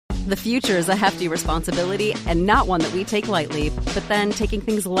The future is a hefty responsibility and not one that we take lightly. But then taking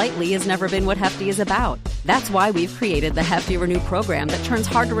things lightly has never been what Hefty is about. That's why we've created the Hefty Renew program that turns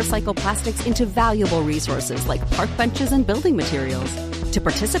hard to recycle plastics into valuable resources like park benches and building materials. To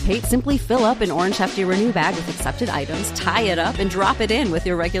participate, simply fill up an orange Hefty Renew bag with accepted items, tie it up, and drop it in with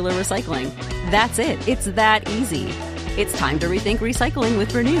your regular recycling. That's it. It's that easy. It's time to rethink recycling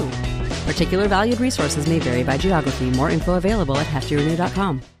with Renew. Particular valued resources may vary by geography. More info available at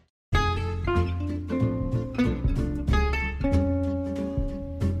heftyrenew.com.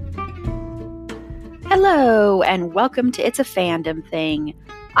 Hello, and welcome to It's a Fandom Thing.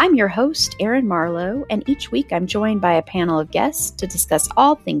 I'm your host, Erin Marlowe, and each week I'm joined by a panel of guests to discuss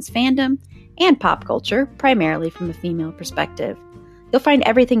all things fandom and pop culture, primarily from a female perspective. You'll find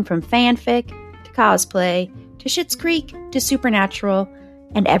everything from fanfic, to cosplay, to Schitt's Creek, to Supernatural,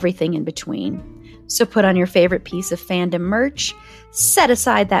 and everything in between. So put on your favorite piece of fandom merch, set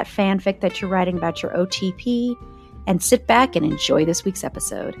aside that fanfic that you're writing about your OTP, and sit back and enjoy this week's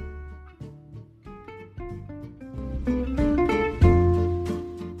episode.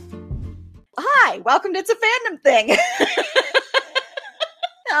 Hi, welcome to It's a Fandom Thing.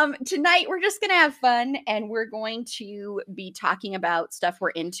 Tonight we're just going to have fun and we're going to be talking about stuff we're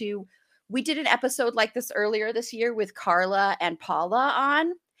into. We did an episode like this earlier this year with Carla and Paula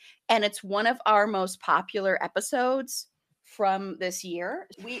on, and it's one of our most popular episodes from this year.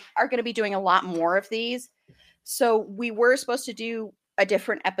 We are going to be doing a lot more of these. So we were supposed to do a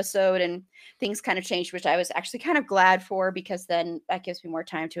different episode and things kind of changed, which I was actually kind of glad for because then that gives me more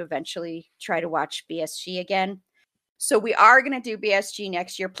time to eventually try to watch BSG again. So we are going to do BSG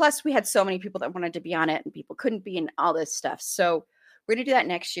next year. Plus we had so many people that wanted to be on it and people couldn't be in all this stuff. So we're going to do that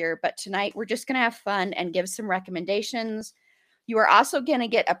next year. But tonight we're just going to have fun and give some recommendations. You are also going to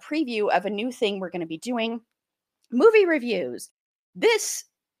get a preview of a new thing we're going to be doing, movie reviews. This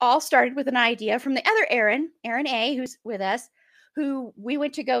all started with an idea from the other Erin A, who's with us, who we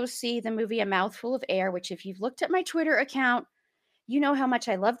went to go see the movie A Mouthful of Air, which if you've looked at my Twitter account, you know how much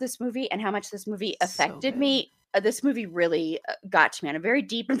I love this movie and how much this movie affected me. This movie really got to me on a very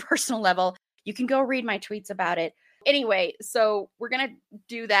deep and personal level. You can go read my tweets about it. Anyway, so we're going to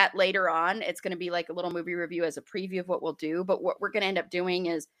do that later on. It's going to be like a little movie review as a preview of what we'll do. But what we're going to end up doing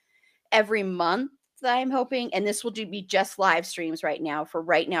is every month, I'm hoping, and this will be just live streams right now. For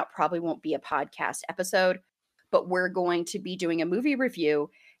right now, it probably won't be a podcast episode. But we're going to be doing a movie review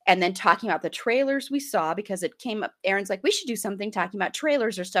and then talking about the trailers we saw because it came up. Erin's like, we should do something talking about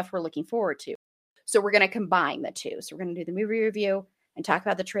trailers or stuff we're looking forward to. So we're going to combine the two. So we're going to do the movie review and talk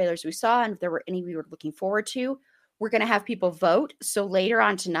about the trailers we saw and if there were any we were looking forward to. We're going to have people vote. So later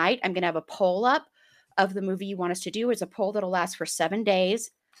on tonight, I'm going to have a poll up of the movie you want us to do. It's a poll that'll last for 7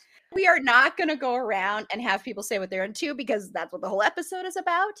 days. We are not going to go around and have people say what they're into because that's what the whole episode is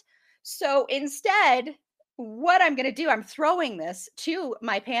about. So instead, what I'm going to do, I'm throwing this to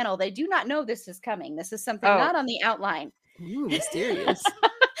my panel. They do not know this is coming. This is something not on the outline. Ooh, mysterious.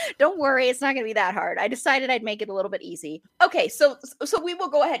 Don't worry, it's not going to be that hard. I decided I'd make it a little bit easy. Okay, so we will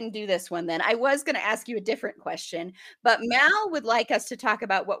go ahead and do this one then. I was going to ask you a different question, but Mal would like us to talk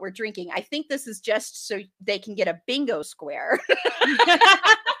about what we're drinking. I think this is just so they can get a bingo square.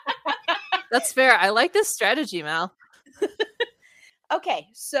 That's fair. I like this strategy, Mal. Okay,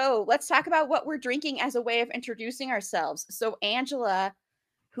 so let's talk about what we're drinking as a way of introducing ourselves. So Angela,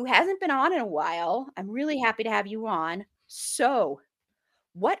 who hasn't been on in a while, I'm really happy to have you on. So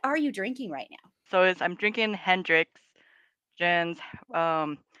what are you drinking right now? So I'm drinking Hendrick's gins.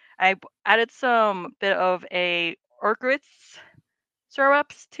 I added some bit of a Orkritz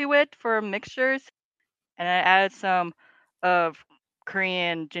syrups to it for mixtures. And I added some of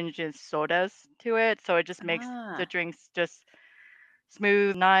Korean ginger sodas to it. So it just makes the drinks just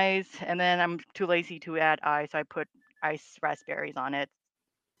smooth, nice. And then I'm too lazy to add ice. So I put iced raspberries on it.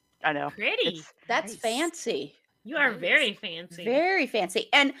 I know. Pretty. That's fancy. You are very fancy. Very fancy.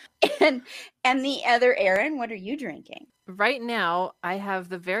 And the other Erin, what are you drinking? Right now, I have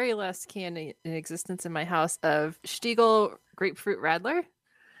the very last can in existence in my house of Stiegl Grapefruit Radler.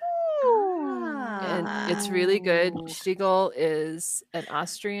 And it's really good. Stiegl is an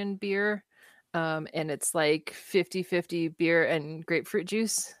Austrian beer, and it's like 50-50 beer and grapefruit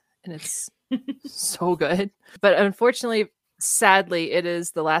juice, and it's so good. But unfortunately, sadly, it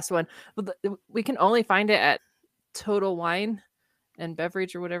is the last one. We can only find it at Total Wine and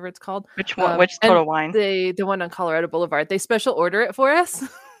Beverage or whatever it's called. Which one? Which Total Wine? The one on Colorado Boulevard. They special order it for us.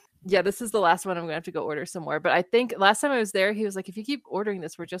 Yeah, this is the last one. I'm gonna have to go order some more. But I think last time I was there, he was like, if you keep ordering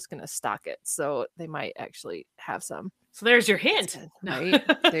this, we're just gonna stock it. So they might actually have some. So there's your hint. Right.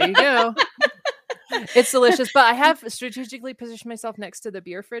 There you go. It's delicious, but I have strategically positioned myself next to the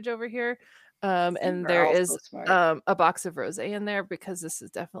beer fridge over here. And We're there all is so smart. a box of rosé in there because this is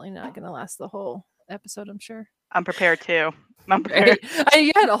definitely not going to last the whole episode, I'm sure. I'm prepared too. I'm prepared. Right?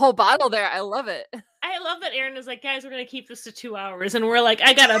 You had a whole bottle there. I love it. I love that Aaron is like, guys, we're gonna keep this to 2 hours, and we're like,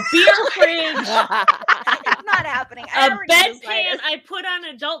 I got a beer fridge, It's not happening. I a already bedpan. decided. I put on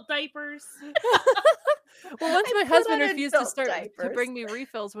adult diapers. Well, once I my put husband on refused to adult start to diapers. bring me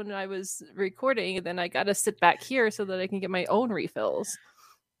refills when I was recording, and then I got to sit back here so that I can get my own refills.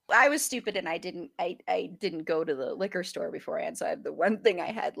 I was stupid and I didn't go to the liquor store beforehand, so I had the one thing I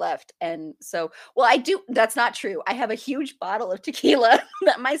had left. And so, well, I do. That's not true. I have a huge bottle of tequila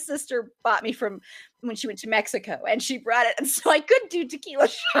that my sister bought me from when she went to Mexico, and she brought it, and so I could do tequila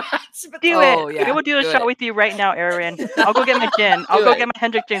shots. But Do Oh, it. yeah, I will do a do shot it. with you right now, Erin. I'll go get my gin. I'll Do go it. get my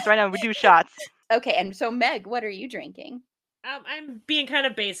Hendrick gins right now. We do shots. okay, and so Meg, what are you drinking? I'm being kind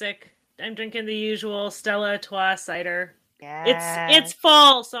of basic. I'm drinking the usual Stella Artois cider. Yeah. It's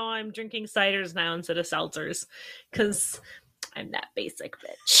fall, so I'm drinking ciders now instead of seltzers because I'm that basic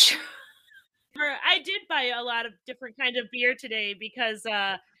bitch. I did buy a lot of different kind of beer today because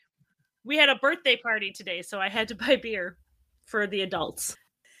we had a birthday party today, so I had to buy beer for the adults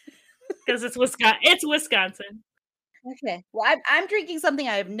because it's Wisconsin. It's Wisconsin. Okay, well, I'm drinking something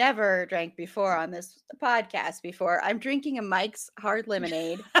I've never drank before on this podcast before. I'm drinking a Mike's Hard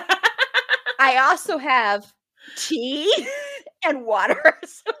Lemonade. I also have tea and water.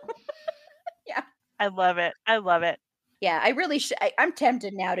 So, I love it. I love it. yeah, I really should. I'm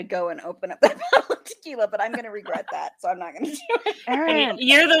tempted now to go and open up that bottle of tequila, but I'm going to regret that, so I'm not going to do it. I mean, Erin,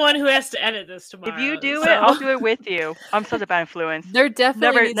 you're the one who has to edit this tomorrow. if you do so- it, I'll do it with you. I'm such a bad influence. There definitely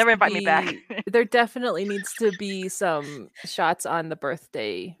Never needs to invite me back. There definitely needs to be some shots on the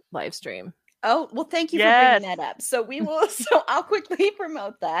birthday live stream. Oh, well, thank you for Yes. bringing that up. So we will. So I'll quickly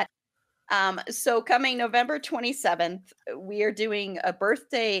promote that. So coming November 27th, we are doing a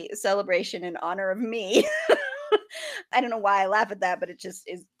birthday celebration in honor of me. I don't know why I laugh at that, but it just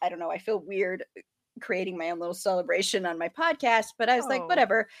is. I don't know. I feel weird creating my own little celebration on my podcast, but I was like, Oh.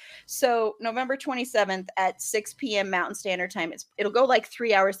 whatever. So November 27th at 6 p.m. Mountain Standard Time. It'll go like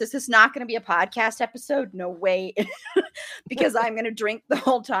 3 hours. This is not going to be a podcast episode. No way. Because I'm going to drink the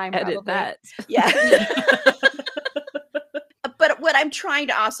whole time. Edit probably. that. Yeah. But what I'm trying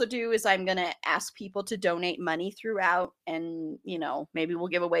to also do is I'm going to ask people to donate money throughout, and, you know, maybe we'll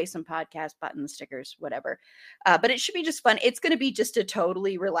give away some podcast buttons, stickers, whatever. But it should be just fun. It's going to be just a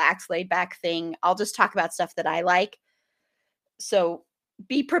totally relaxed, laid back thing. I'll just talk about stuff that I like. So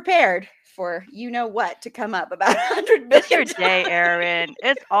be prepared for you know what to come up about 100 million. It's your day, Erin.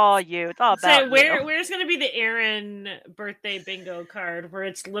 It's all you. It's all about So you. where's going to be the Aaron birthday bingo card where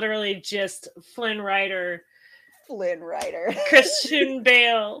it's literally just Flynn Rider, Flynn Rider. Christian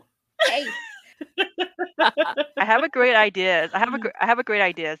Bale. Hey, I have a great idea. I have a great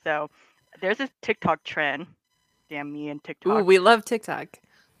idea. So there's this TikTok trend. Damn me and TikTok. Ooh, we love TikTok.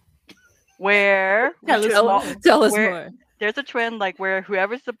 Where Tell us small- more. Tell us where- more. there's a trend like where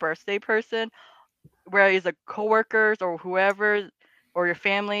whoever's the birthday person, where it's the coworkers or whoever or your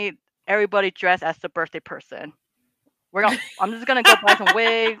family, everybody dress as the birthday person. I'm just gonna go buy some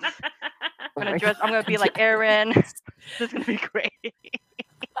wigs. I'm gonna be like Erin. This is gonna be great.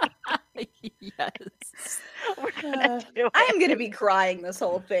 Yes. We're gonna do it. I am going to be crying this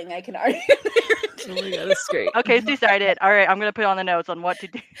whole thing. I can already. Oh my god, that's great. Okay, it's decided. All right, I'm gonna put on the notes on what to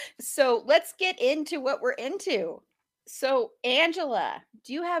do. So let's get into what we're into. So, Angela,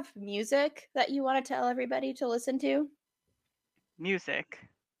 do you have music that you want to tell everybody to listen to? Music.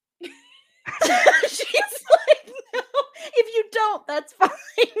 She's like, no. If you don't, that's fine.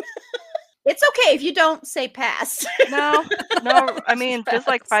 It's okay if you don't say pass. No, no. I mean, just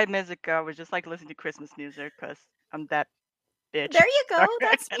like Facts. 5 minutes ago, I was just like listening to Christmas music because I'm that bitch. There you go. Sorry.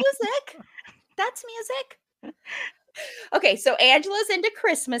 That's music. That's music. Okay, so Angela's into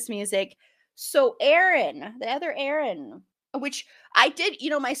Christmas music. So Aaron, the other Aaron, which I did, you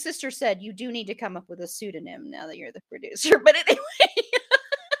know, my sister said you do need to come up with a pseudonym now that you're the producer. But anyway,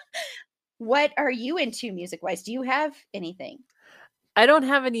 what are you into music-wise? Do you have anything? I don't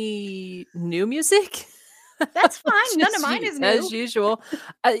have any new music. That's fine. None of Just mine is as new. usual.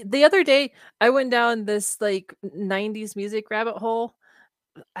 The other day, I went down this like 90s music rabbit hole.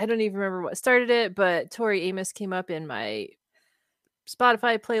 I don't even remember what started it, but Tori Amos came up in my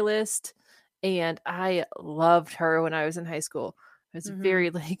Spotify playlist, and I loved her when I was in high school. I was a Mhm. very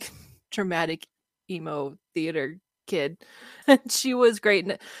like dramatic emo theater kid. And she was great.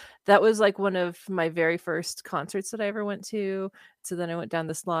 And that was like one of my very first concerts that I ever went to. So then I went down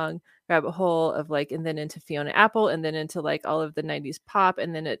this long rabbit hole of like, and then into Fiona Apple, and then into like all of the 90s pop.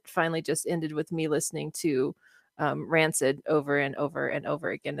 And then it finally just ended with me listening to Rancid over and over and over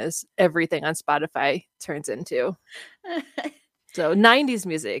again, as everything on Spotify turns into. So 90s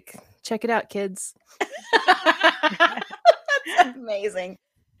music. Check it out, kids. That's amazing.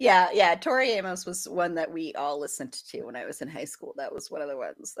 Yeah. Tori Amos was one that we all listened to when I was in high school. That was one of the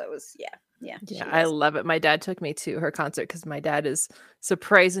ones that was, yeah. I love it. My dad took me to her concert because my dad is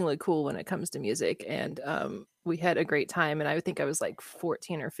surprisingly cool when it comes to music. And we had a great time. And I think I was like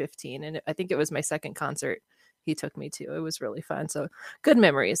 14 or 15. And I think it was my second concert he took me to. It was really fun. So good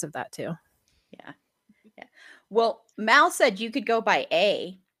memories of that too. Yeah. Well, Mal said you could go by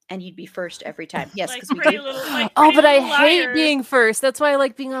A and you'd be first every time. Yes, because like we do. But I hate being first. That's why I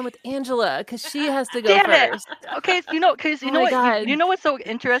like being on with Angela, because she has to go first. Okay, you know what's so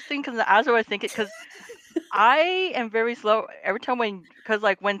interesting? Because as I was thinking, because I am very slow every time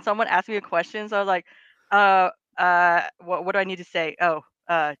when someone asks me a question, so I was like, what do I need to say? Oh,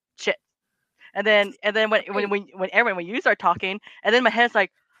 shit. And then when you start talking, and then my head's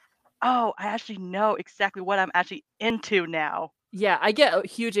like, oh, I actually know exactly what I'm actually into now. Yeah, I get a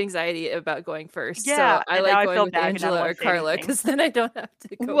huge anxiety about going first. Yeah, so I like going with Angela or Carla because then I don't have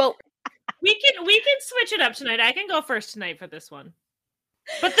to go. Well, we can switch it up tonight. I can go first tonight for this one.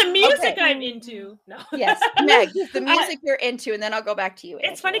 But the music I'm into. No. Yes, Meg, the music you're into, and then I'll go back to you. It's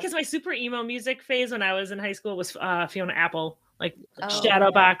Angela. Funny because my super emo music phase when I was in high school was Fiona Apple, like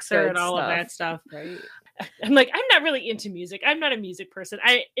Shadowboxer and all of that stuff. Right. I'm like, I'm not really into music. I'm not a music person.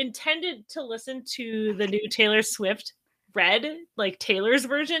 I intended to listen to the new Taylor Swift Red, like Taylor's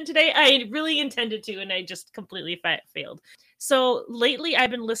version today. I really intended to, and I just completely failed. So lately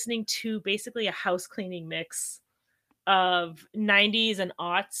I've been listening to basically a house cleaning mix of 90s and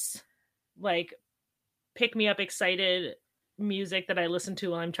aughts, like pick me up excited music that I listen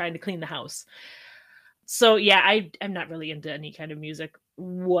to while I'm trying to clean the house. So yeah, I'm not really into any kind of music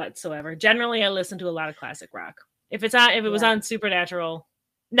whatsoever. Generally, I listen to a lot of classic rock. If it was on Supernatural,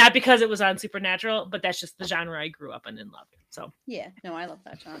 not because it was on Supernatural, but that's just the genre I grew up in and loved. So yeah, no, I love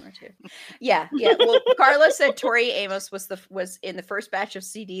that genre too. Yeah. Well, Carla said Tori Amos was in the first batch of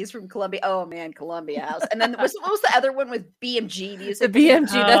CDs from Columbia. Oh man, Columbia House. And then what was the other one with BMG music? The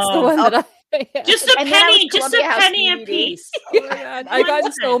BMG, that's the one that just a penny a piece. Oh my God. I got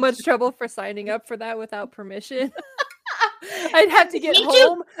in so much trouble for signing up for that without permission. I'd have to get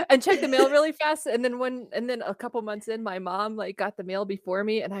home and check the mail really fast, and then a couple months in, my mom like got the mail before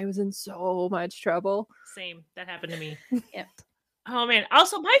me, and I was in so much trouble. Same, that happened to me. Yeah. Oh man.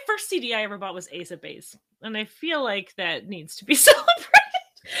 Also, my first CD I ever bought was Ace of Base, and I feel like that needs to be celebrated.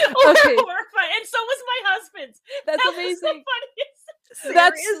 Okay. And so was my husband's. That's that amazing.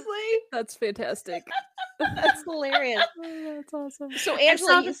 Seriously? That's fantastic. That's hilarious. Oh, that's awesome. So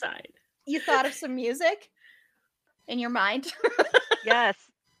Angela, you thought of some music in your mind? Yes.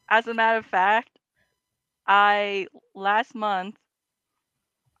 As a matter of fact, last month,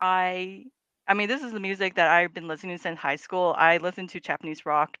 this is the music that I've been listening to since high school. I listened to Japanese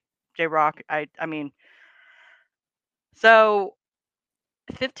rock, J-rock. So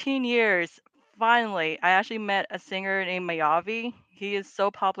 15 years, finally, I actually met a singer named Miyavi. He is so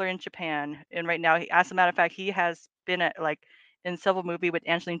popular in Japan. And right now, as a matter of fact, he has been in several movies with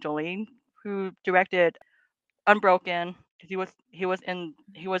Angelina Jolie, who directed Unbroken. He was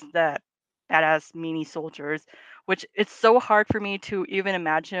the badass meanie soldiers, which it's so hard for me to even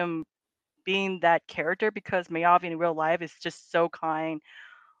imagine him being that character, because Miyavi in real life is just so kind,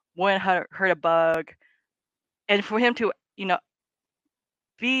 wouldn't hurt a bug, and for him to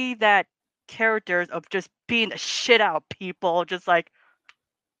be that character of just being the shit out people, just like.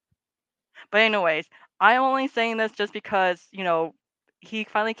 But anyways, I'm only saying this just because he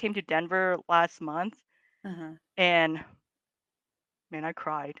finally came to Denver last month. And man, I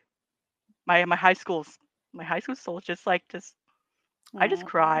cried. My high school soul I just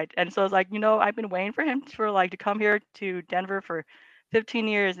cried. And so I was like, I've been waiting for him to come here to Denver for 15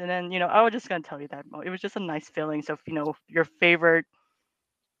 years, and then I was just gonna tell you that it was just a nice feeling. So your favorite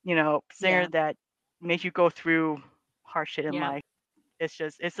singer that makes you go through hard shit in life, it's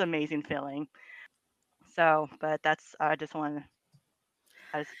an amazing feeling. So, but that's I just all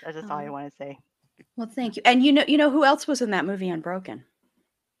I want to say. Well, thank you. And you know who else was in that movie Unbroken?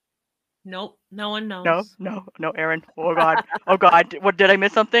 Nope, no one knows. No, Aaron. Oh God. What, did I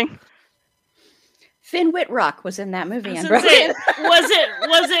miss something? Finn Wittrock was in that movie Unbroken. Was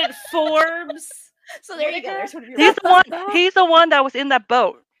it Forbes? So there you go. He's the one that was in that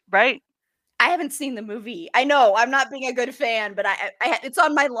boat, right? I haven't seen the movie. I know I'm not being a good fan, but I it's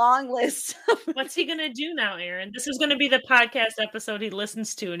on my long list. What's he gonna do now, Aaron? This is gonna be the podcast episode he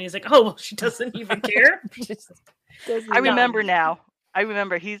listens to, and he's like, "Oh, well, she doesn't even care." I remember now. I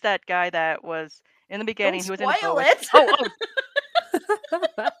remember he's that guy that was in the beginning. Don't He was in the spoil boat. it. Oh,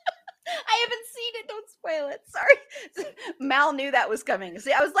 I haven't seen it. Don't spoil it. Sorry. Mal knew that was coming.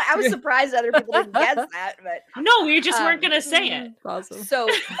 See, I was surprised other people didn't guess that, but No, we just weren't gonna say it. Awesome. So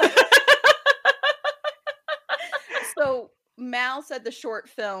Mal said the short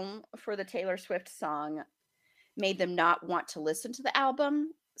film for the Taylor Swift song made them not want to listen to the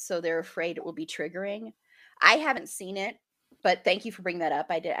album, so they're afraid it will be triggering. I haven't seen it, but thank you for bringing that up.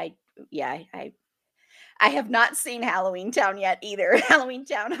 I have not seen Halloween Town yet either. Halloween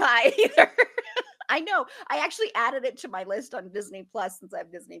Town High either. I know. I actually added it to my list on Disney Plus since I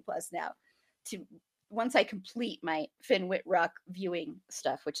have Disney Plus now. To once I complete my Finn Wittrock viewing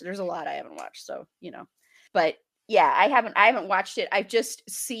stuff, which there's a lot I haven't watched, so But yeah, I haven't watched it. I've just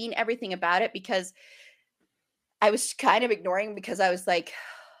seen everything about it because I was kind of ignoring because I was like,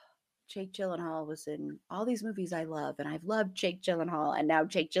 Jake Gyllenhaal was in all these movies I love, and I've loved Jake Gyllenhaal, and now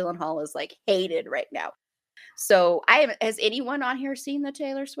Jake Gyllenhaal is like hated right now. So has anyone on here seen the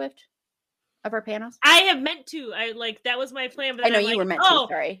Taylor Swift of our panels? I have meant to. That was my plan, but I know I'm you like, were meant to.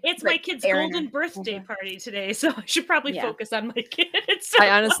 Sorry, it's but my kid's Aaron golden birthday party today, so I should probably focus on my kid.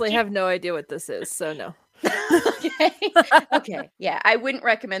 I honestly have no idea what this is, so no. Okay. Yeah, I wouldn't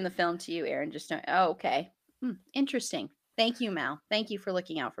recommend the film to you, Aaron. Just don't. Oh, okay. Interesting. Thank you, Mal. Thank you for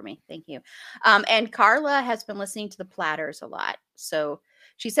looking out for me. Thank you. And Carla has been listening to the Platters a lot. So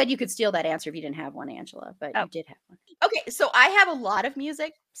she said you could steal that answer if you didn't have one, Angela, but you did have one. Okay, so I have a lot of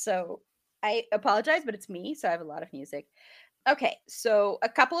music. So I apologize, but it's me. So I have a lot of music. Okay, so a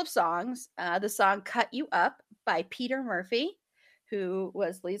couple of songs. The song Cut You Up by Peter Murphy, who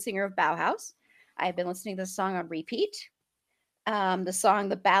was lead singer of Bauhaus. I've been listening to this song on repeat. The song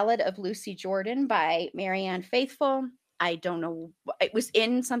The Ballad of Lucy Jordan by Marianne Faithfull. I don't know. It was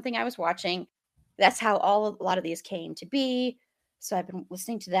in something I was watching. That's how a lot of these came to be. So I've been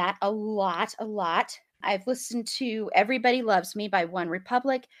listening to that a lot. I've listened to Everybody Loves Me by One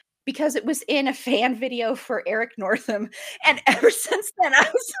Republic because it was in a fan video for Eric Northam. And ever since then,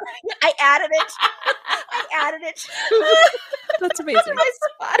 I added it. That's amazing. To my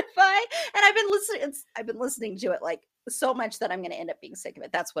Spotify. And I've been listening to it like so much that I'm going to end up being sick of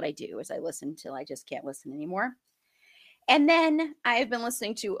it. That's what I do is I listen until I just can't listen anymore. And then I've been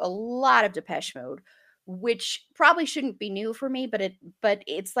listening to a lot of Depeche Mode, which probably shouldn't be new for me, but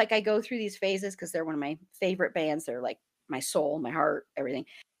it's like I go through these phases because they're one of my favorite bands. They're like my soul, my heart, everything.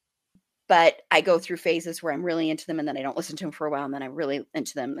 But I go through phases where I'm really into them and then I don't listen to them for a while and then I'm really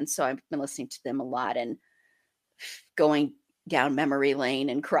into them. And so I've been listening to them a lot and going down memory lane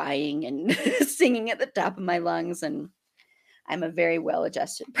and crying and singing at the top of my lungs. And I'm a very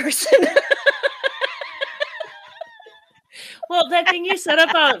well-adjusted person. Well, that thing you said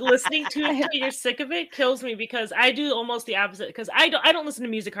about listening to it until you're sick of it kills me because I do almost the opposite. Because I don't listen to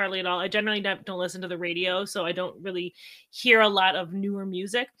music hardly at all. I generally don't listen to the radio, so I don't really hear a lot of newer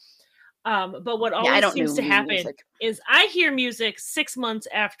music. But what always seems to happen is I hear music 6 months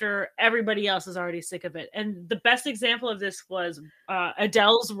after everybody else is already sick of it. And the best example of this was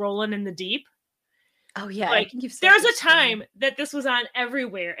Adele's "Rollin' in the Deep." Oh yeah, like, there's a time that this was on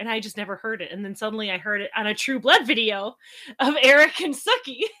everywhere and I just never heard it, and then suddenly I heard it on a True Blood video of Eric and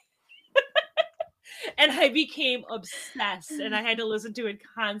Suki. And I became obsessed and I had to listen to it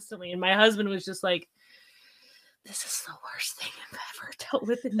constantly, and my husband was just like, this is the worst thing I've ever dealt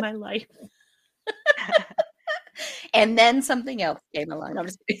with in my life. And then something else came along. I'm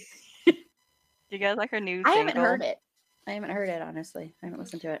just kidding. Do you guys like her new single? I haven't heard it, honestly. I haven't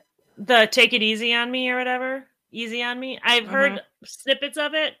listened to it. The Take It Easy on Me or whatever. Easy on Me. I've heard snippets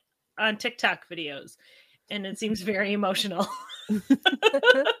of it on TikTok videos, and it seems very emotional.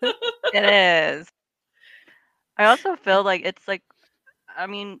 It is. I also feel like it's like, I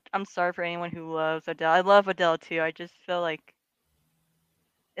mean, I'm sorry for anyone who loves Adele. I love Adele too. I just feel like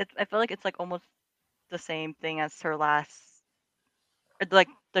I feel like it's like almost the same thing as her last, like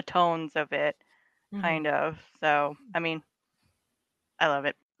the tones of it, kind of. So, I mean, I love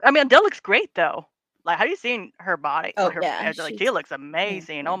it. I mean, Adele looks great though. Like, have you seen her body? Oh her, yeah, like she looks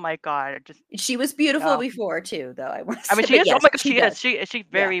amazing. Yeah. Oh my god, she was beautiful before too, though. I mean, she is. Yes, oh my god, she is. She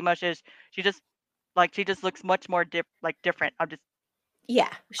very much is. She just looks much more different. I just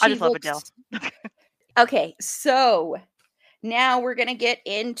love Adele. Okay, so now we're gonna get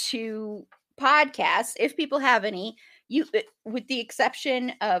into podcasts. If people have any, with the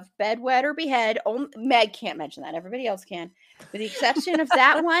exception of Bed, Wed, or Behead, Meg can't mention that. Everybody else can. with the exception of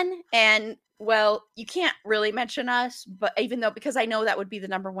that one. And well, you can't really mention us, but even though, because I know that would be the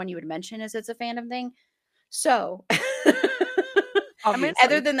number one you would mention is it's a fandom thing. So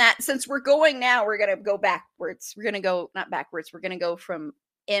other than that, since we're going now, we're going to go backwards. We're going to go, not backwards. We're going to go from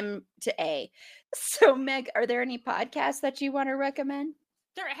M to A. So Meg, are there any podcasts that you want to recommend?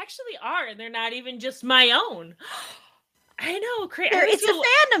 There actually are, and they're not even just my own. I know. It's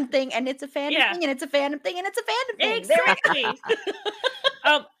a fandom thing, and it's a fandom thing, and it's a fandom thing, and it's a fandom thing. Exactly.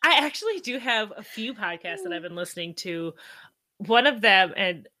 I actually do have a few podcasts that I've been listening to. One of them,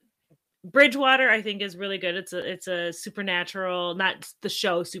 and Bridgewater, I think, is really good. It's a supernatural, not the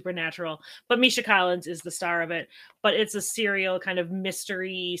show Supernatural, but Misha Collins is the star of it. But it's a serial kind of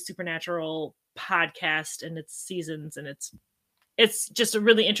mystery supernatural podcast, and it's seasons, and it's just a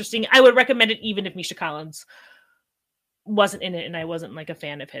really interesting. I would recommend it even if Misha Collins wasn't in it and I wasn't like a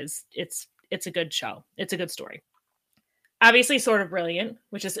fan of his. It's a good show. It's a good story. Obviously, Sort of Brilliant,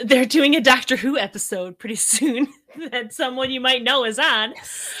 which is they're doing a Doctor Who episode pretty soon that someone you might know is on.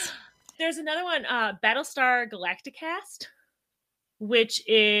 Yes. There's another one, Battlestar Galacticast, which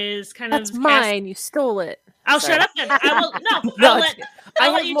is kind of that's mine. You stole it. I'll shut up then. I will. No,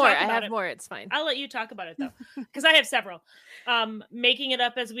 I'll let you more. talk about I have it. more. It's fine. I'll let you talk about it though, because I have several. Making It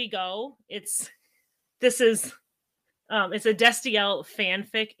Up As We Go. It's a Destiel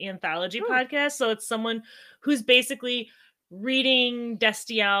fanfic anthology podcast. So it's someone who's basically reading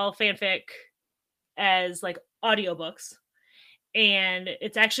Destiel fanfic as like audiobooks. And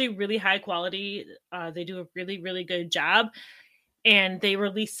it's actually really high quality. They do a really, really good job. And they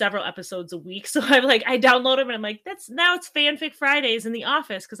release several episodes a week. So I download them and I'm like, it's Fanfic Fridays in the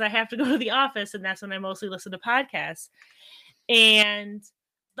office because I have to go to the office. And that's when I mostly listen to podcasts. And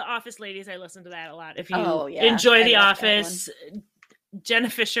The Office Ladies, I listen to that a lot. If you enjoy The Office, Jenna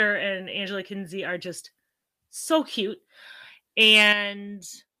Fisher and Angela Kinsey are just so cute. And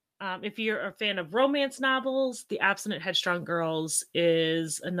if you're a fan of romance novels, The Obstinate Headstrong Girls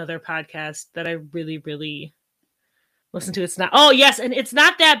is another podcast that I really, really listen to. And It's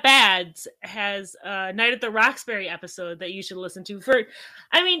Not That Bad. It has a Night at the Roxbury episode that you should listen to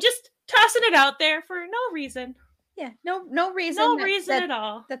just tossing it out there for no reason. Yeah, no reason. No reason at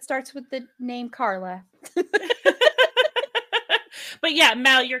all. That starts with the name Carla. But yeah,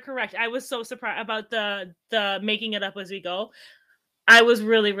 Mal, you're correct. I was so surprised about the Making It Up As We Go. I was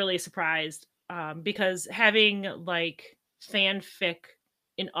really, really surprised because having like fanfic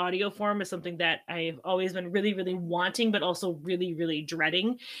in audio form is something that I've always been really, really wanting, but also really, really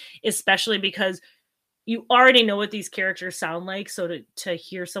dreading, especially because you already know what these characters sound like. So to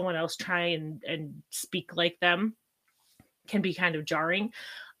hear someone else try and speak like them can be kind of jarring.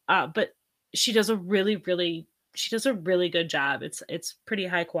 But she does a really, really good job. It's pretty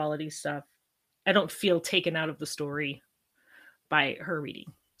high quality stuff. I don't feel taken out of the story by her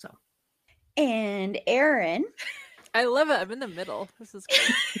reading. So, and Erin, I love it. I'm in the middle. This is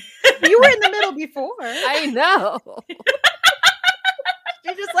great. You were in the middle before. I know.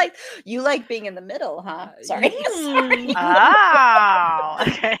 You're just like, you like being in the middle, huh? Sorry. Oh,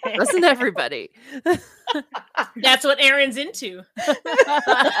 okay. Listen, everybody. That's what Erin's into.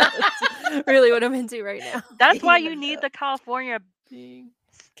 That's really what I'm into right now. That's why you need the California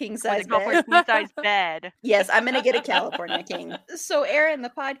king size bed. Yes, I'm gonna get a California king. So, Erin, the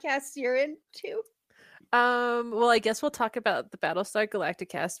podcast you're into? Well, I guess we'll talk about the Battlestar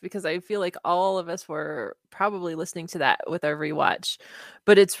Galacticast because I feel like all of us were probably listening to that with our rewatch,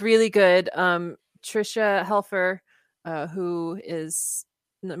 but it's really good. Tricia Helfer, who is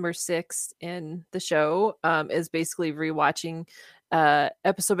number 6 in the show, is basically rewatching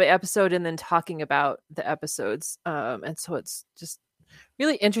episode by episode and then talking about the episodes. And so it's just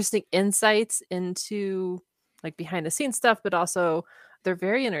really interesting insights into like behind the scenes stuff, but also they're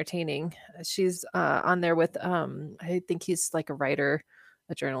very entertaining. She's on there with I think he's like a writer,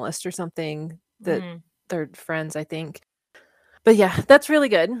 a journalist or something, that they're friends, I think. But yeah, that's really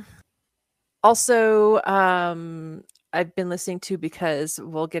good. Also, I've been listening to, because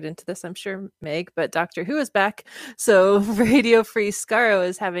we'll get into this, I'm sure, Meg, but Doctor Who is back. So Radio Free Skaro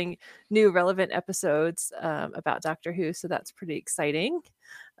is having new relevant episodes about Doctor Who. So that's pretty exciting.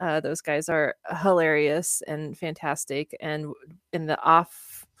 Those guys are hilarious and fantastic. And in the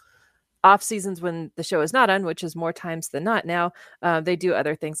off seasons when the show is not on, which is more times than not now, they do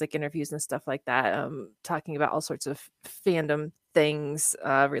other things like interviews and stuff like that, talking about all sorts of fandom things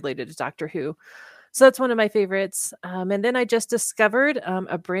related to Doctor Who. So that's one of my favorites. And then I just discovered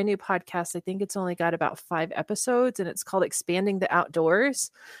a brand new podcast. I think it's only got about 5 episodes, and it's called Expanding the Outdoors.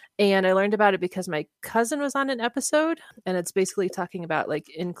 And I learned about it because my cousin was on an episode, and it's basically talking about like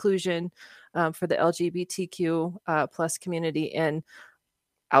inclusion for the LGBTQ plus community and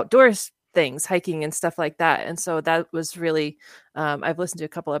outdoors things, hiking and stuff like that. And so that was really, I've listened to a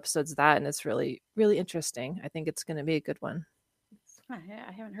couple episodes of that, and it's really, really interesting. I think it's going to be a good one.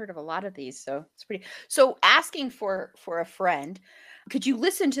 I haven't heard of a lot of these, so it's pretty. So asking for a friend, could you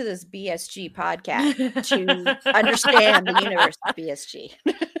listen to this BSG podcast to understand the universe of BSG?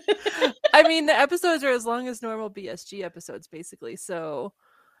 I mean, the episodes are as long as normal BSG episodes, basically. So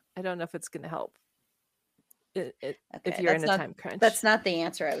I don't know if it's going to help if you're in a time crunch. That's not the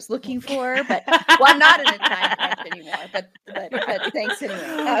answer I was looking for, but well, I'm not in a time crunch anymore. But thanks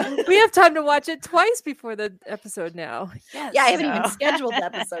anyway. We have time to watch it twice before the episode now. Yes. Yeah, I haven't even scheduled the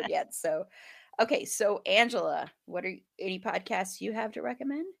episode yet. So, okay. So, Angela, what are any podcasts you have to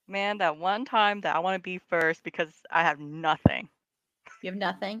recommend? Man, that one time that I want to be first because I have nothing. You have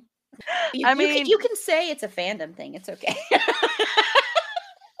nothing? I mean, you can say it's a fandom thing. It's okay.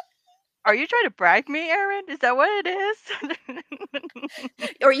 Are you trying to brag me, Erin? Is that what it is?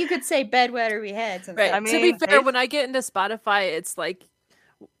 Or you could say Bedwet or Behead. Right. I mean, to be fair, when I get into Spotify, it's like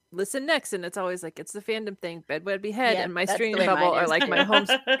listen next, and it's always like it's the fandom thing, Bedwet Behead, and my streaming bubble are like my home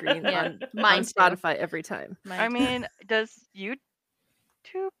screen on Spotify every time. I mean, does YouTube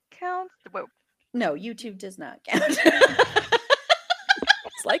count? Wait. No, YouTube does not count. It's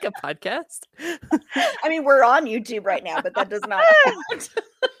like a podcast. I mean, we're on YouTube right now, but that does not count.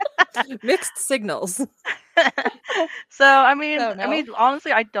 Mixed signals. So I mean,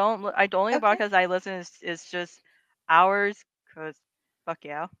 honestly, I don't only podcast I listen is just ours because fuck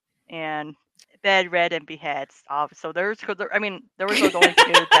yeah, and Bed, Red, and Behead stuff. So there was only 2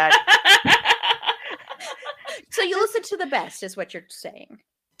 that. So you listen to the best, is what you're saying.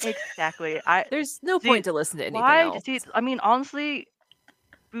 Exactly. There's no point to listen to anything else. I mean, honestly,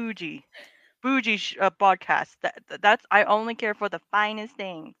 bougie podcast. That's I only care for the finest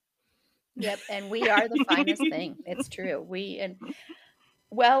things. Yep, and we are the finest thing. It's true.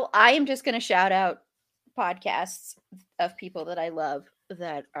 Well, I am just going to shout out podcasts of people that I love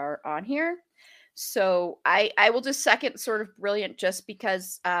that are on here. So I will just second sort of Brilliant just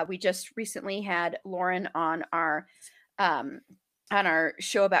because we just recently had Lauren on our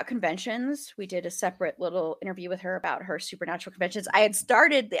show about conventions. We did a separate little interview with her about her supernatural conventions. I had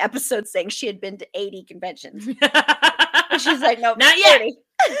started the episode saying she had been to 80 conventions. She's like, no, not yet.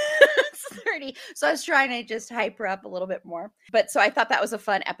 30. So I was trying to just hype her up a little bit more. But so I thought that was a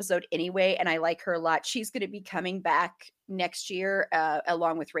fun episode anyway, and I like her a lot. She's going to be coming back next year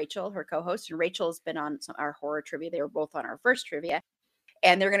along with Rachel, her co-host. And Rachel has been on our horror trivia. They were both on our first trivia.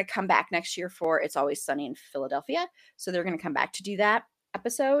 And they're going to come back next year for It's Always Sunny in Philadelphia. So they're going to come back to do that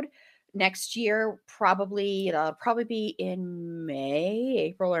episode next year. It'll probably be in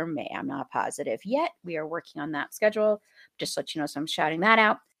April or May. I'm not positive yet. We are working on that schedule. Just to let you know, so I'm shouting that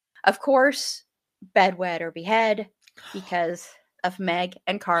out. Of course, Bedwet or Behead because of Meg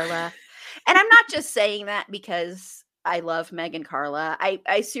and Carla. And I'm not just saying that because I love Meg and Carla.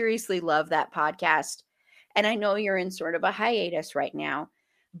 I seriously love that podcast. And I know you're in sort of a hiatus right now,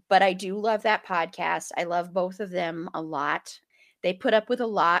 but I do love that podcast. I love both of them a lot. They put up with a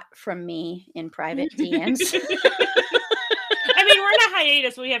lot from me in private DMs. I mean, we're in a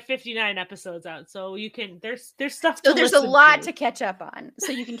hiatus. We have 59 episodes out, so you can. There's stuff. So there's a lot to catch up on.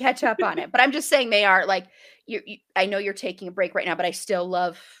 So you can catch up on it. But I'm just saying they are like I know you're taking a break right now, but I still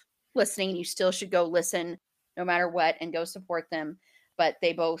love listening. You still should go listen, no matter what, and go support them. But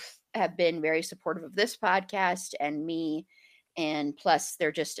they both have been very supportive of this podcast and me, and plus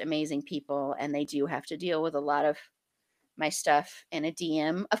they're just amazing people, and they do have to deal with a lot of my stuff in a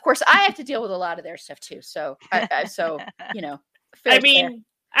DM. Of course, I have to deal with a lot of their stuff too. So, I've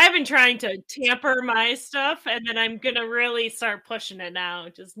been trying to tamper my stuff, and then I'm gonna really start pushing it now.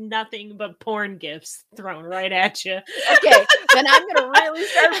 Just nothing but porn gifts thrown right at you. Okay, then I'm gonna really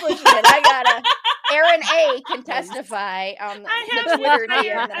start pushing it. Erin A can testify on the Twitter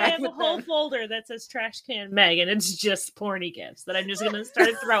DM. I have a whole folder that says Trash Can Meg, and it's just porny gifts that I'm just gonna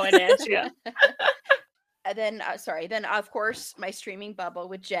start throwing at you. And then, then of course, my streaming bubble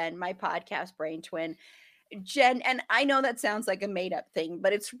with Jen, my podcast brain twin. Jen, and I know that sounds like a made up thing,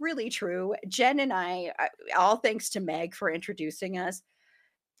 but it's really true. Jen and I, all thanks to Meg for introducing us,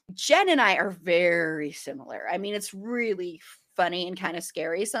 Jen and I are very similar. I mean, it's really funny and kind of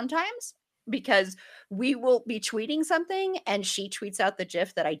scary sometimes. because we will be tweeting something and she tweets out the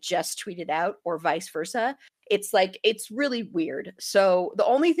GIF that I just tweeted out, or vice versa. It's like, it's really weird. So the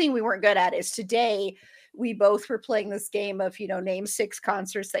only thing we weren't good at is today we both were playing this game of, name 6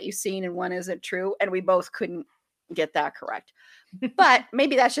 concerts that you've seen and one isn't true. And we both couldn't get that correct. But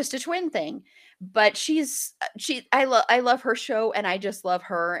maybe that's just a twin thing. But I love her show, and I just love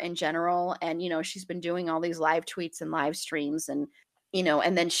her in general. And, she's been doing all these live tweets and live streams, and,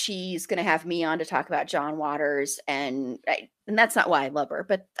 and then she's going to have me on to talk about John Waters. And that's not why I love her,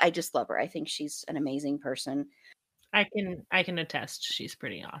 but I just love her. I think she's an amazing person. I can attest. She's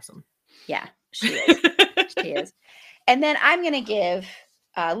pretty awesome. Yeah, she is. She is. And then I'm going to give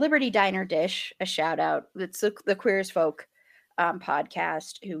Liberty Diner Dish a shout out. It's the Queer as Folk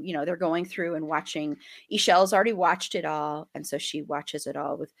podcast, who, they're going through and watching. Ishelle's already watched it all, and so she watches it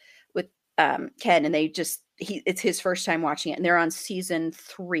all with Ken, and it's his first time watching it, and they're on season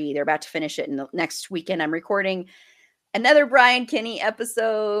 3. They're about to finish it, and the next weekend I'm recording another Brian Kinney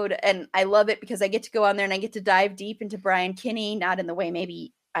episode, and I love it because I get to go on there and I get to dive deep into Brian Kinney, not in the way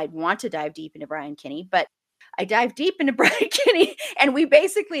maybe I'd want to dive deep into Brian Kinney, but I dive deep into Brian Kinney, and we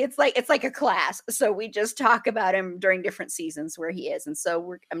basically, it's like a class. So we just talk about him during different seasons where he is. And so I'm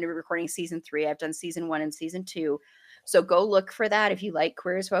going to be recording season 3. I've done season 1 and season 2. So go look for that if you like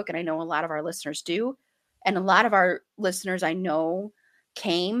Queer as Folk. And I know a lot of our listeners do. And a lot of our listeners I know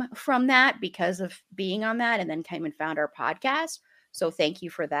came from that because of being on that, and then came and found our podcast. So thank you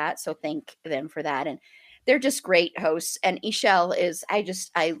for that. So thank them for that. And they're just great hosts. And Ishelle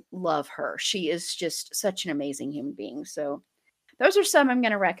I love her. She is just such an amazing human being. So those are some I'm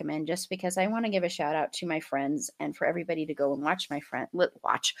going to recommend, just because I want to give a shout out to my friends, and for everybody to go and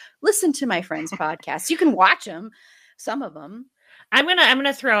listen to my friends' podcasts. You can watch them, some of them. I'm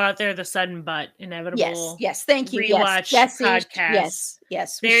gonna throw out there the Sudden But Inevitable. Yes. Thank you. Rewatch podcast.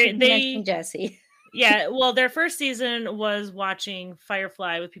 Yes. They mention Jesse. Yeah, well, their first season was watching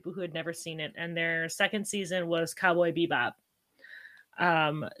Firefly with people who had never seen it, and their second season was Cowboy Bebop.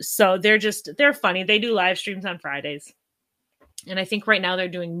 So they're funny. They do live streams on Fridays, and I think right now they're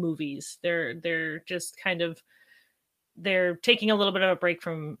doing movies. They're just they're taking a little bit of a break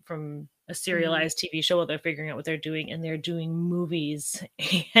from a serialized TV show while they're figuring out what they're doing, and they're doing movies.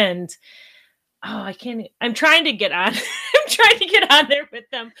 And I'm trying to get on. I'm trying to get on there with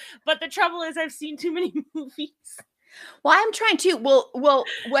them, but the trouble is I've seen too many movies. Well, I'm trying to. Well,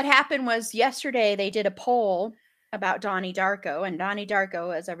 what happened was yesterday they did a poll about Donnie Darko, and Donnie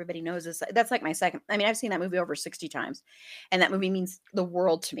Darko, as everybody knows, that's like my second. I mean, I've seen that movie over 60 times, and that movie means the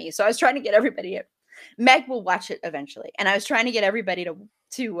world to me. So I was trying to get everybody. Meg will watch it eventually, and I was trying to get everybody to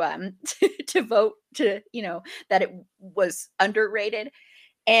vote to that it was underrated,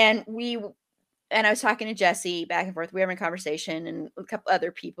 and I was talking to Jesse back and forth. We were having a conversation, and a couple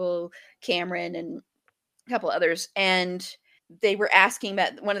other people, Cameron and a couple others, and they were asking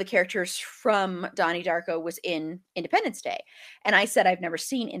that one of the characters from Donnie Darko was in Independence Day. And I said, I've never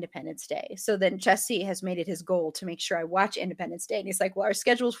seen Independence Day. So then Jesse has made it his goal to make sure I watch Independence Day. And he's like, well, our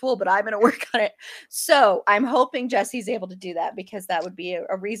schedule's full, but I'm going to work on it. So I'm hoping Jesse's able to do that, because that would be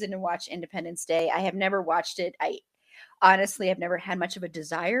a reason to watch Independence Day. I have never watched it. I honestly have never had much of a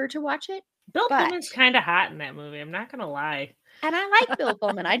desire to watch it. Bill Pullman's kind of hot in that movie. I'm not going to lie. And I like Bill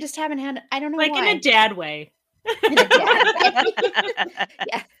Pullman. I just haven't had, I don't know why. In a dad way. Yeah,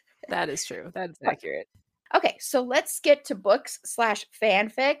 that is true. That's accurate. Okay, so let's get to books /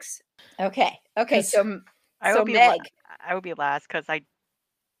 fanfics. Okay. So I will be last because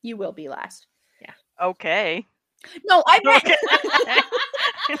you will be last. Yeah. Okay. No, I meant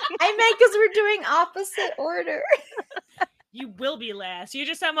because we're doing opposite order. You will be last. You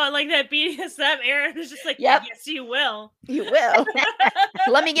just talking about like that BDSM era. It's just like, yep. Yes, you will. You will.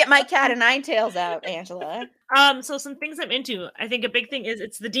 Let me get my cat of nine tails out, Angela. So some things I'm into. I think a big thing is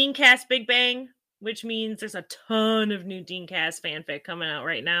it's the Dean Cast Big Bang, which means there's a ton of new Dean Cast fanfic coming out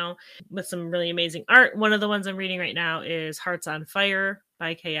right now with some really amazing art. One of the ones I'm reading right now is Hearts on Fire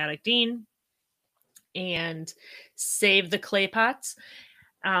by Chaotic Dean and Save the Claypots.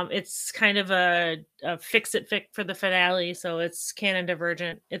 It's kind of a fix-it fic for the finale, so it's canon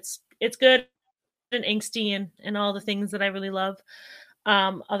divergent. It's good and angsty and all the things that I really love.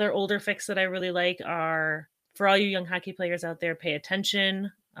 Other older fics that I really like are, for all you young hockey players out there, pay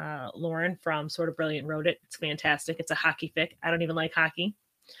attention. Lauren from Sort of Brilliant wrote it. It's fantastic. It's a hockey fic. I don't even like hockey.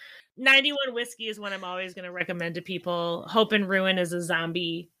 91 Whiskey is one I'm always going to recommend to people. Hope and Ruin is a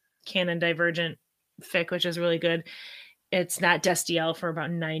zombie canon divergent fic, which is really good. It's not Destiel for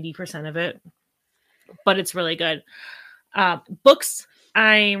about 90% of it, but it's really good. Books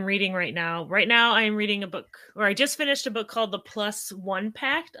I'm reading right now. Right now, I'm reading a book, or I just finished a book called The Plus One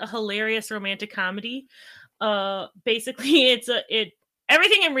Pact, a hilarious romantic comedy. Basically,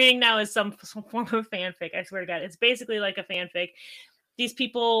 everything I'm reading now is some form of fanfic. I swear to God, it's basically like a fanfic. These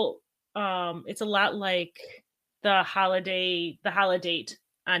people, it's a lot like the Holiday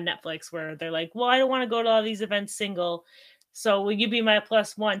on Netflix, where they're like, well, I don't want to go to all these events single, so will you be my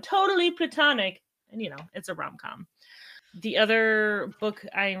plus one? Totally platonic. And it's a rom-com. The other book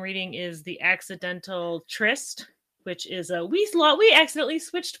I'm reading is The Accidental Tryst, which is we accidentally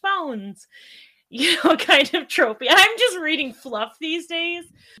switched phones, kind of trophy. I'm just reading fluff these days,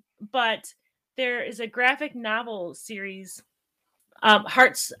 but there is a graphic novel series,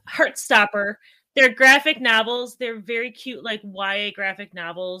 Heartstopper. They're graphic novels. They're very cute, like YA graphic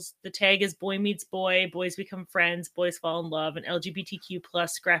novels. The tag is boy meets boy, boys become friends, boys fall in love, an LGBTQ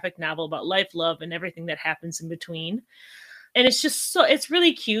plus graphic novel about life, love, and everything that happens in between. And it's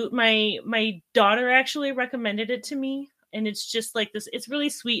really cute. My daughter actually recommended it to me, and it's just like this. It's really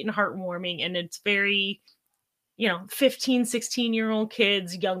sweet and heartwarming, and it's very, 15, 16-year-old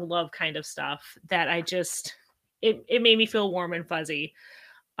kids, young love kind of stuff that it made me feel warm and fuzzy.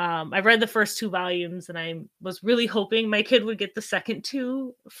 I read the first 2 volumes, and I was really hoping my kid would get the second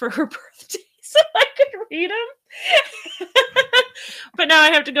 2 for her birthday so I could read them. But now I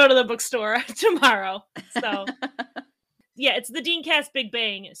have to go to the bookstore tomorrow. So, yeah, it's the Deancast Big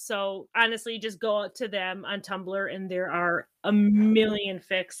Bang. So, honestly, just go out to them on Tumblr, and there are a million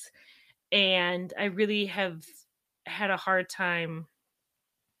fics. And I really have had a hard time.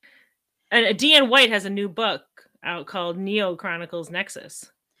 And Deanne White has a new book out called Neo Chronicles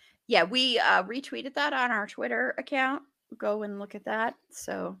Nexus. Yeah, we retweeted that on our Twitter account. Go and look at that.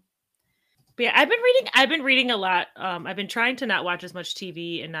 So, but yeah, I've been reading a lot. I've been trying to not watch as much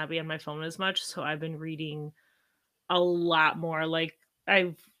TV and not be on my phone as much. So I've been reading a lot more. Like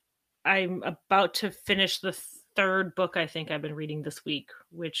I'm about to finish the 3rd book I think I've been reading this week,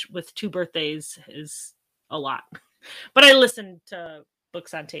 which with 2 birthdays is a lot. But I listen to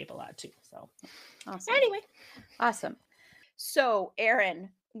books on tape a lot too. So awesome. Anyway, awesome. So, Erin,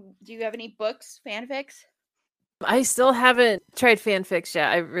 do you have any books, fanfics? I still haven't tried fanfics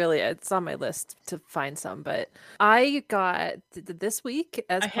yet. It's on my list to find some, but I got this week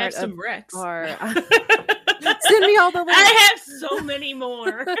as part of Rex. Our send me all the links. I have so many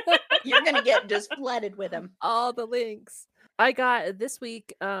more. You're gonna get just flooded with them. All the links. I got this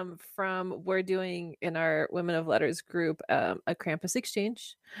week we're doing in our Women of Letters group a Krampus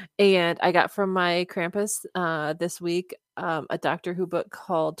exchange, and I got from my Krampus this week a Doctor Who book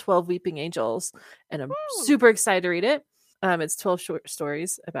called 12 Weeping Angels, and I'm super excited to read it. It's 12 short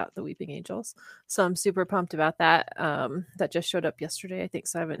stories about the Weeping Angels, so I'm super pumped about that. That just showed up yesterday, I think,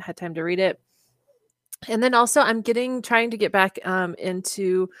 so I haven't had time to read it. And then also I'm trying to get back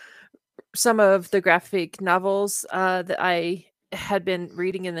into some of the graphic novels that I had been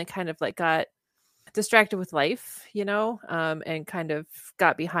reading, and then kind of like got distracted with life, and kind of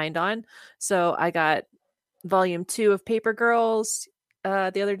got behind on. So I got volume 2 of Paper Girls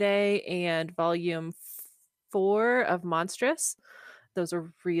the other day, and volume 4 of Monstrous. Those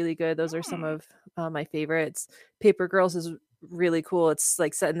are really good. Those are some of my favorites. Paper Girls is really cool. It's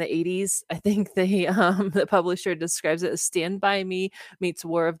like set in the 80s. I think the publisher describes it as Stand By Me meets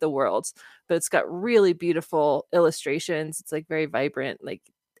War of the Worlds, but it's got really beautiful illustrations. It's like very vibrant, like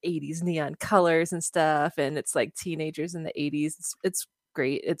 80s neon colors and stuff, and it's like teenagers in the 80s. It's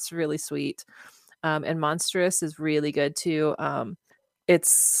great. It's really sweet. And Monstrous is really good too.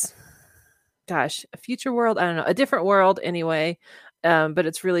 It's a future world, I don't know, a different world anyway, but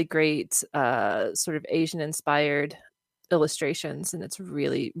it's really great, sort of Asian inspired illustrations, and it's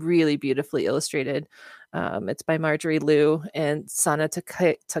really, really beautifully illustrated. It's by Marjorie Liu, and Sana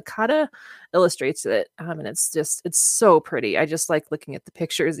Takata illustrates it, and it's so pretty. I just like looking at the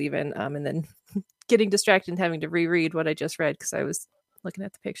pictures even, and then getting distracted and having to reread what I just read because I was looking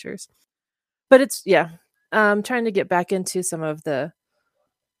at the pictures. But it's trying to get back into some of the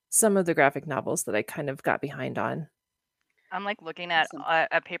graphic novels that I kind of got behind on. I'm like looking at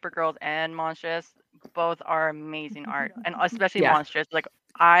Paper Girls and Monstrous. Both are amazing art, and especially Monstrous.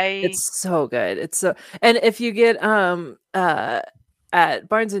 It's so good. And if you get at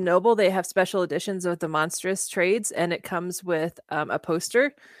Barnes and Noble, they have special editions of the Monstrous trades, and it comes with a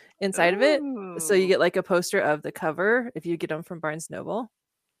poster inside of it. So you get like a poster of the cover if you get them from Barnes and Noble.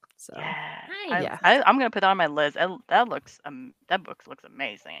 So I'm gonna put that on my list. That book looks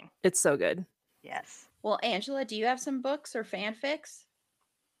amazing. It's so good. Yes. Well, Angela, do you have some books or fanfics?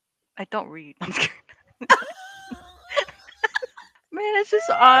 I don't read. I'm scared. Man, it's just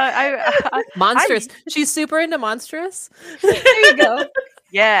I Monstrous. She's super into Monstrous. There you go.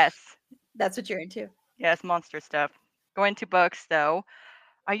 Yes. That's what you're into. Yes, monster stuff. Going to books though.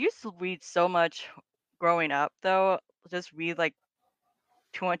 I used to read so much growing up though. Just read like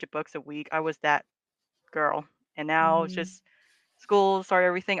 200 books a week. I was that girl. And now it's just school started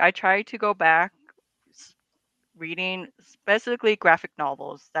everything. I try to go back reading specifically graphic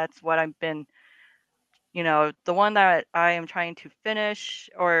novels. That's what I've been, the one that I am trying to finish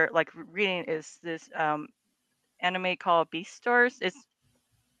or like reading is this anime called Beastars. It's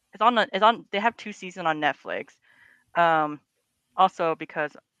on they have 2 seasons on Netflix. Also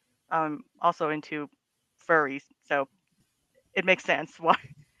because I'm also into furries, so it makes sense why.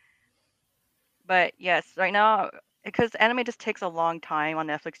 But yes, right now because anime just takes a long time on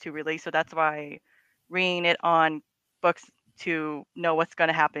Netflix to release, so that's why reading it on books to know what's going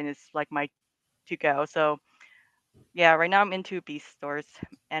to happen is like my to go. So yeah, right now I'm into Beastars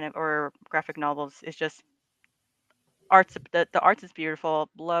or graphic novels. It's just the arts is beautiful,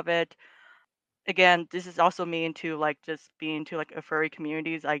 love it. Again, this is also me into like just being into like a furry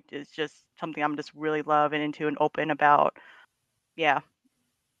communities. Like it's just something I'm just really love and into and open about. Yeah,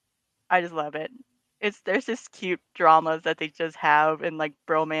 I just love it. There's this cute dramas that they just have and like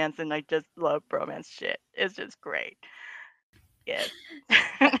bromance, and I just love bromance shit. It's just great. Yes.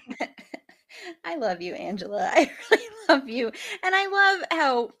 I love you, Angela. I really love you. And I love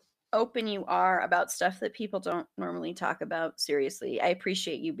how open you are about stuff that people don't normally talk about seriously. I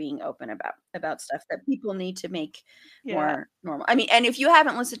appreciate you being open about stuff that people need to make more normal. I mean, and if you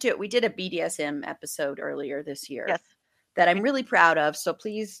haven't listened to it, we did a BDSM episode earlier this year. Yes. That I'm really proud of. So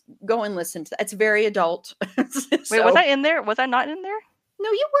please go and listen to that. It's very adult. Wait, was I in there? Was I not in there?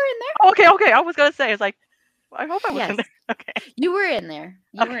 No, you were in there. Okay. I was going to say, it's like, I hope I was in there. Okay. You were in there.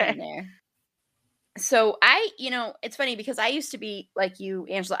 You were in there. So it's funny because I used to be like you,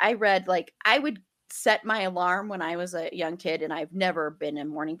 Angela. I would set my alarm when I was a young kid, and I've never been a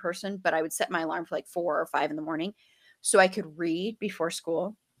morning person, but I would set my alarm for like 4 or 5 in the morning so I could read before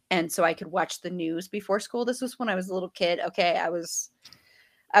school. And so I could watch the news before school. This was when I was a little kid. Okay. I was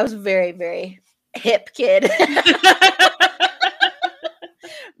a very, very hip kid.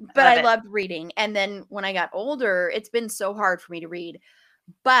 But I loved reading. And then when I got older, it's been so hard for me to read.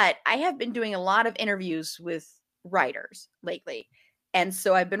 But I have been doing a lot of interviews with writers lately. And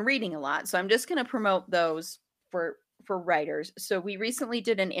so I've been reading a lot. So I'm just going to promote those for writers. So we recently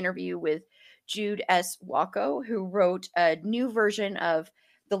did an interview with Jude S. Walko, who wrote a new version of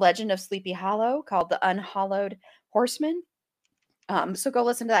The Legend of Sleepy Hollow called The Unhallowed Horseman. So go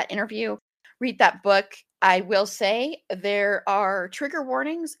listen to that interview, read that book. I will say there are trigger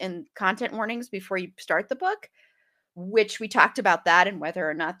warnings and content warnings before you start the book, which we talked about that and whether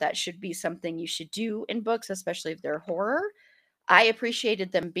or not that should be something you should do in books, especially if they're horror. I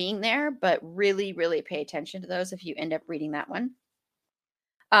appreciated them being there, but really, really pay attention to those if you end up reading that one.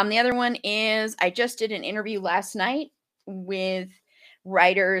 The other one is I just did an interview last night with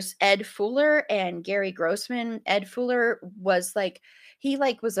writers Ed Fuller and Gary Grossman. Ed Fuller was like, he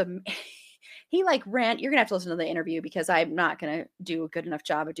ran, you're gonna have to listen to the interview because I'm not gonna do a good enough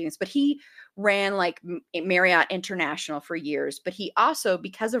job of doing this, but he ran like Marriott International for years. But he also,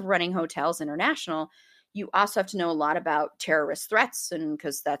 because of running hotels international, you also have to know a lot about terrorist threats, and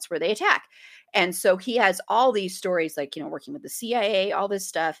because that's where they attack. And so he has all these stories, like, working with the CIA, all this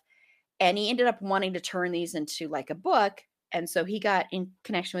stuff. And he ended up wanting to turn these into like a book. And so he got in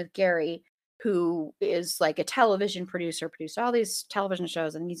connection with Gary, who is like a television producer, produced all these television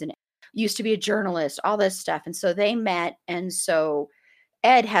shows. And used to be a journalist, all this stuff. And so they met. And so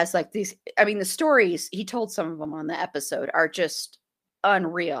Ed has like these, the stories, he told some of them on the episode are just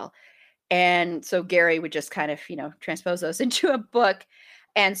unreal. And so Gary would just kind of, transpose those into a book.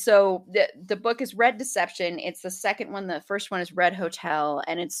 And so the book is Red Deception. It's the second one. The first one is Red Hotel.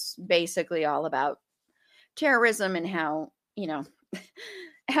 And it's basically all about terrorism and how,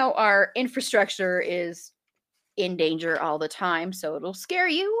 how our infrastructure is in danger all the time. So it'll scare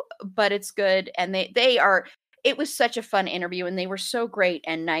you, but it's good. And it was such a fun interview, and they were so great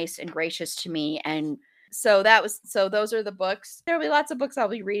and nice and gracious to me. And so those are the books. There'll be lots of books I'll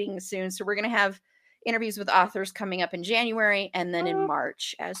be reading soon. So we're going to have interviews with authors coming up in January and then in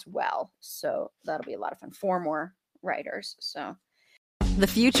March as well. So that'll be a lot of fun. 4 more writers. So The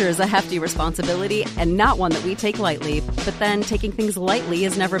future is a hefty responsibility and not one that we take lightly. But then taking things lightly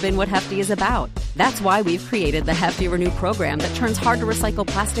has never been what Hefty is about. That's why we've created the Hefty Renew program that turns hard-to-recycle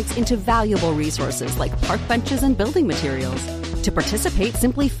plastics into valuable resources like park benches and building materials. To participate,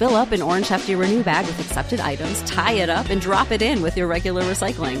 simply fill up an orange Hefty Renew bag with accepted items, tie it up, and drop it in with your regular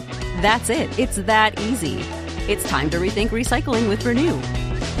recycling. That's it. It's that easy. It's time to rethink recycling with Renew.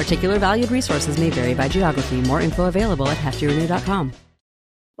 Particular valued resources may vary by geography. More info available at heftyrenew.com.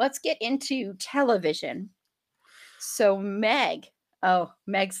 Let's get into television. So Meg's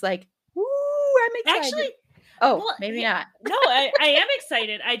like, "Woo, I'm excited." Actually, maybe not. No, I am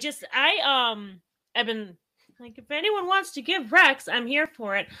excited. I've been like, if anyone wants to give Rex, I'm here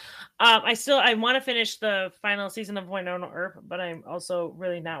for it. I want to finish the final season of Wynonna Earp, but I'm also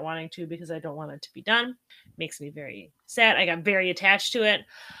really not wanting to because I don't want it to be done. Makes me very sad. I got very attached to it.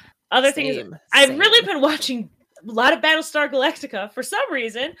 Other thing is, I've really been watching a lot of Battlestar Galactica for some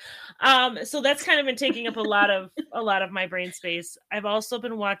reason. So that's kind of been taking up a lot of my brain space. I've also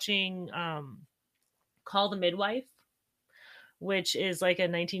been watching Call the Midwife, which is like a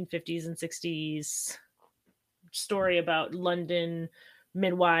 1950s and 60s story about London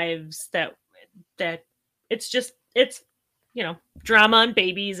midwives that it's drama and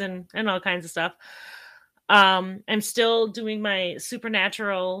babies and all kinds of stuff. I'm still doing my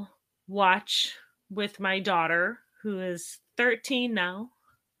Supernatural watch with my daughter, who is 13 now.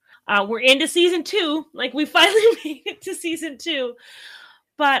 We're into season 2. Like, we finally made it to season 2.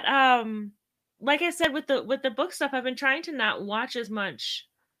 But like I said, with the book stuff, I've been trying to not watch as much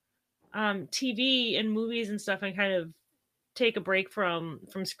TV and movies and stuff, and kind of take a break from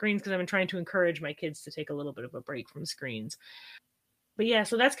screens, because I've been trying to encourage my kids to take a little bit of a break from screens. But yeah,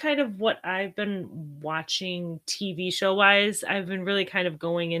 so that's kind of what I've been watching TV show wise. I've been really kind of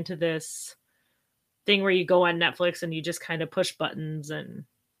going into this thing where you go on Netflix and you just kind of push buttons and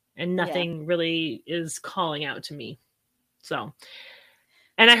nothing really is calling out to me. So,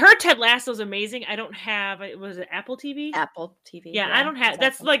 and I heard Ted Lasso's amazing. I don't have, was it Apple TV? Apple TV. Yeah, I don't have,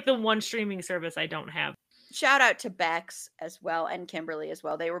 that's like the one streaming service I don't have. Shout out to Bex as well, and Kimberly as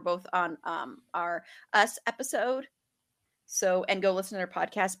well. They were both on our Us episode. So, and go listen to their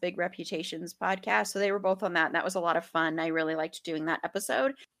podcast, Big Reputations podcast. So they were both on that, and that was a lot of fun. I really liked doing that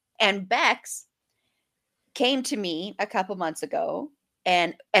episode. And Bex came to me a couple months ago,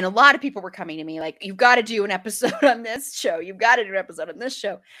 and a lot of people were coming to me like, "You've got to do an episode on this show. You've got to do an episode on this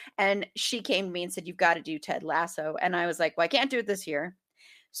show." And she came to me and said, "You've got to do Ted Lasso." And I was like, "Well, I can't do it this year."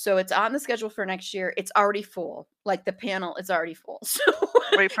 So it's on the schedule for next year. It's already full. Like, the panel is already full. So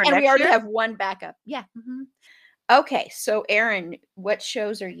Wait for and next we already year? have one backup. Yeah. Mm-hmm. Okay, so Erin, what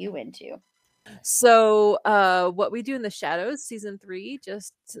shows are you into? So What We Do in the Shadows season 3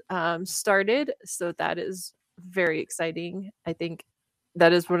 just started, so that is very exciting. I think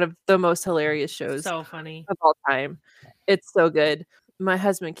that is one of the most hilarious shows So funny of all time. It's so good. My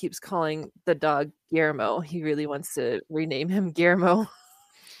husband keeps calling the dog Guillermo. He really wants to rename him Guillermo.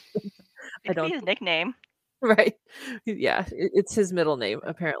 It could be his nickname. Right. Yeah, it's his middle name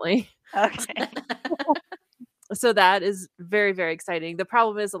apparently. Okay. So that is very, very exciting. The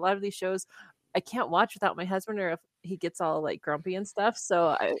problem is a lot of these shows I can't watch without my husband, or if he gets all like grumpy and stuff.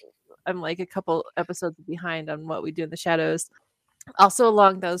 So I'm like a couple episodes behind on What We Do in the Shadows. Also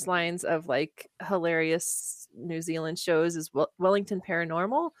along those lines of like hilarious New Zealand shows is Wellington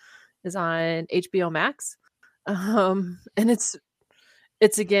Paranormal is on HBO Max. And it's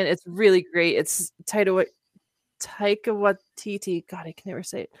really great. It's Taika Waititi, God, I can never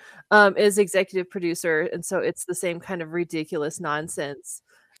say it, is executive producer. And so it's the same kind of ridiculous nonsense.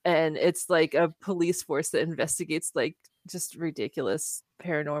 And it's like a police force that investigates like just ridiculous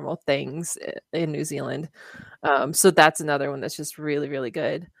paranormal things in New Zealand. So that's another one that's just really, really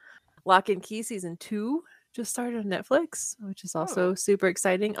good. Lock and Key season 2 just started on Netflix, which is also super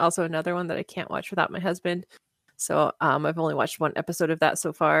exciting. Also another one that I can't watch without my husband. So I've only watched one episode of that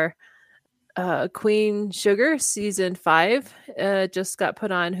so far. Queen Sugar season 5 just got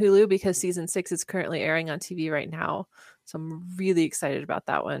put on Hulu because season 6 is currently airing on TV right now. So I'm really excited about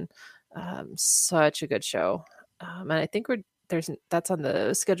that one. Such a good show. And I think that's on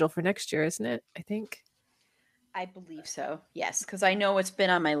the schedule for next year, isn't it? I think. I believe so. Yes, because I know it's been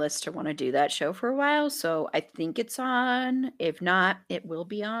on my list to want to do that show for a while. So I think it's on. If not, it will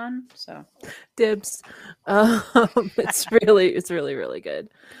be on. So dibs. It's really, really good.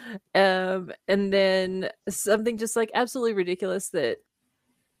 And then something just like absolutely ridiculous that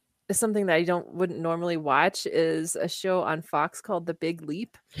is something that I wouldn't normally watch is a show on Fox called The Big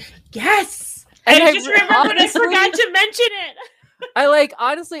Leap. Yes, and I just remembered I forgot to mention it. I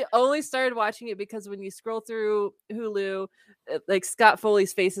honestly only started watching it because when you scroll through Hulu, like Scott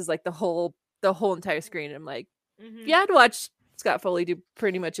Foley's face is like the whole entire screen. And I'm like, yeah, I'd watch Scott Foley do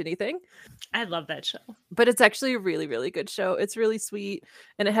pretty much anything. I love that show. But it's actually a really, really good show. It's really sweet,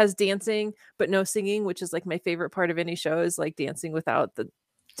 and it has dancing but no singing, which is like my favorite part of any show is like dancing without the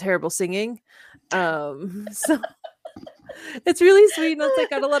terrible singing. So It's really sweet, and it's like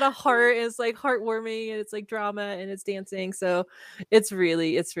got a lot of heart, and it's like heartwarming, and it's like drama, and it's dancing. So it's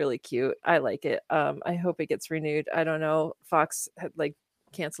really cute. I like it. I hope it gets renewed. I don't know. Fox had like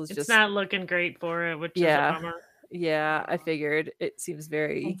cancels It's just not looking great for it, which is a bummer. Yeah, I figured it seems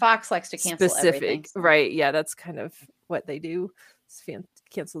very And Fox likes to cancel everything. specific, right? Yeah, that's kind of what they do.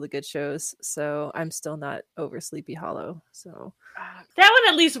 Cancel the good shows. So I'm still not over Sleepy Hollow. So That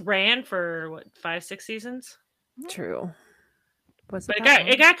one at least ran for what 5-6 seasons. true. But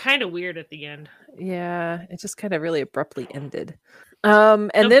it got kind of weird at the end. Yeah, it just kind of really abruptly ended.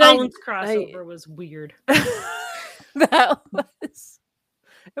 And the then Bones crossover was weird. It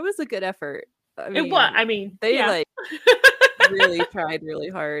was a good effort. I mean, they yeah. like really tried really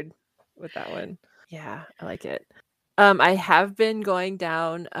hard with that one. Yeah, I like it. I have been going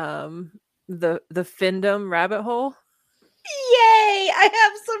down the fandom rabbit hole. Yay! I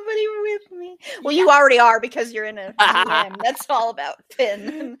have somebody with me. Well, you already are because you're in a UM. That's all about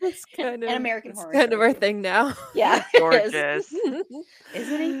Finn. It's kind of and American Horror kind of our Story. thing now. Yeah, Gorgeous.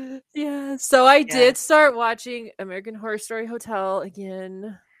 Isn't he? Yeah. So I did start watching American Horror Story Hotel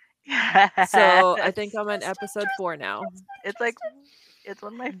again. So I think I'm on episode 4 now. It's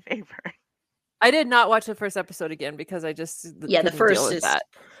one of my favorites. I did not watch the first episode again because I just The couldn't first deal with is that.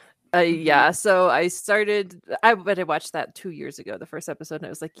 Yeah, so I watched that 2 years ago, the first episode, and I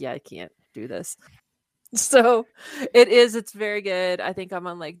was like, yeah, I can't do this. So it's very good. I think I'm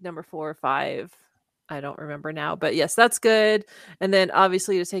on like number 4 or 5. I don't remember now, but yes, that's good. And then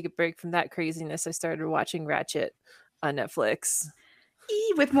obviously to take a break from that craziness, I started watching Ratchet on Netflix.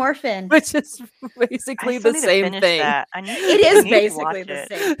 With more Finn. Which is basically the same thing. It is basically the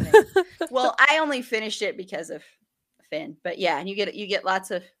same thing. Well, I only finished it because of Finn, but yeah, and you get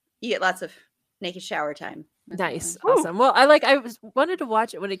lots of naked shower time. Nice. Awesome. Well, I wanted to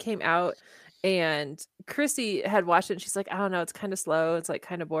watch it when it came out, and Chrissy had watched it and she's like, I don't know, it's kind of slow, it's like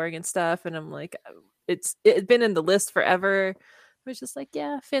kind of boring and stuff. And I'm like, it's been in the list forever. I was just like,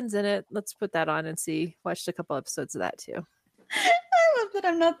 yeah, Finn's in it, let's put that on and see. Watched a couple episodes of that too. I love that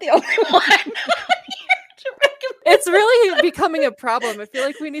I'm not the only one. It's really becoming a problem. I feel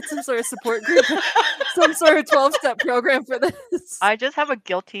like we need some sort of support group, some sort of 12-step program for this. I just have a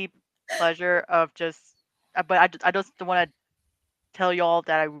guilty pleasure of but I just want to tell y'all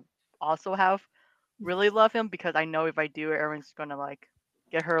that I also really love him, because I know if I do, everyone's gonna like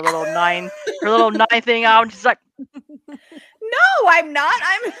get her little 9 thing out, and she's like, no, I'm not.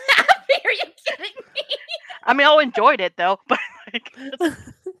 I'm happy. Are you kidding me? I mean, I enjoyed it though, but like,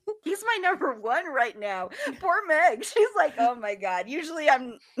 he's my number 1 right now. Poor Meg. She's like, oh my god. Usually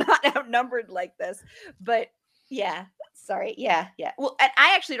I'm not outnumbered like this, but yeah. Sorry. Yeah. Well, and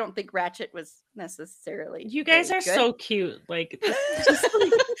I actually don't think Ratchet was necessarily. You guys are good. so cute. Like,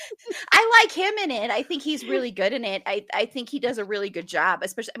 I like him in it. I think he's really good in it. I think he does a really good job,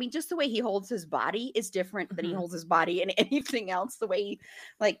 especially. I mean, just the way he holds his body is different than he holds his body in anything else. The way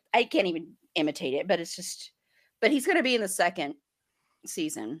I can't even imitate it, but it's just. But he's going to be in the 2nd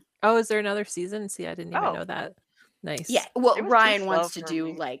season. Oh, is there another season? See, I didn't even know that. Nice. Yeah. Well, Ryan wants to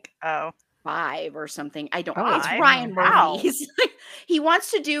do 5 or something. I don't know. It's Ryan Murphy. He wants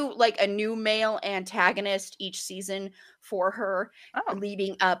to do like a new male antagonist each season for her,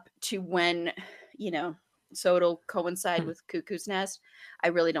 leading up to when, so it'll coincide with Cuckoo's Nest. I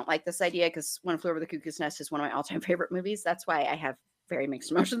really don't like this idea because One Flew Over the Cuckoo's Nest is one of my all-time favorite movies. That's why I have very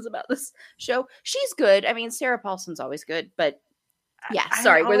mixed emotions about this show. She's good. I mean, Sarah Paulson's always good, but yeah.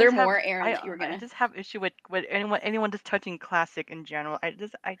 Sorry, were there more, Aaron, that you were gonna? I just have issue with anyone just touching classic in general.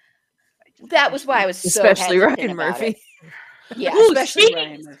 That was why I was especially so Ryan Murphy. Yeah, ooh, especially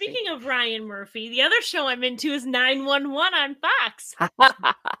Ryan Murphy. Speaking of Ryan Murphy, the other show I'm into is 911 on Fox.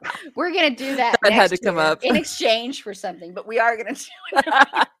 We're gonna do that. That had to come up in exchange for something, but we are gonna do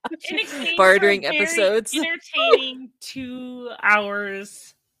it. In exchange bartering for episodes. Entertaining 2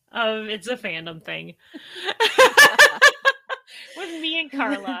 hours of It's a Fandom Thing with me and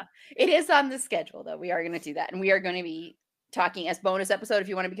Carla. It is on the schedule, though. We are going to do that, and we are going to be talking as bonus episode. If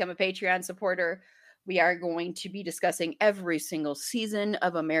you want to become a Patreon supporter, we are going to be discussing every single season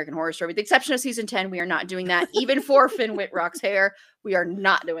of American Horror Story, with the exception of season 10. We are not doing that. Even for Finn Whitrock's hair, we are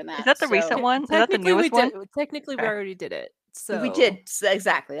not doing that. Is that the recent one? Is that the newest one? Technically, we already did it. So we did,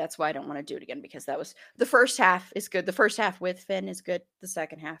 exactly. That's why I don't want to do it again, because that was the first half is good. The first half with Finn is good. The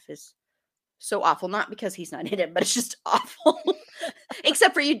second half is so awful, not because he's not in it, but it's just awful.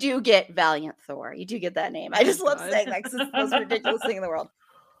 Except for you do get Valiant Thor. You do get that name. I just love saying that because it's the most ridiculous thing in the world.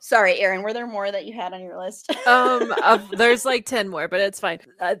 Sorry, Aaron, were there more that you had on your list? There's like 10 more, but it's fine.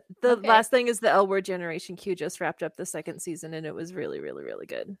 Last thing is the L Word Generation Q just wrapped up the 2nd season, and it was really, really, really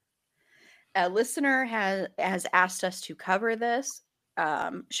good. a listener has asked us to cover this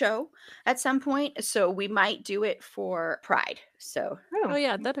show at some point, so we might do it for Pride. So Oh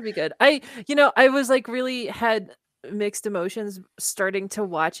yeah, that'd be good. I was like really had mixed emotions starting to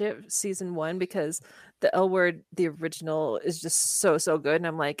watch it season 1 because the L Word, the original, is just so good, and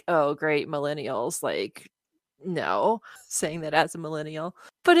I'm like, oh great, millennials, like no, saying that as a millennial.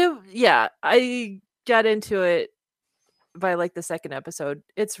 But I got into it by like the second episode.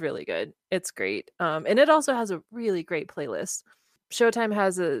 It's really good. It's great. And it also has a really great playlist. Showtime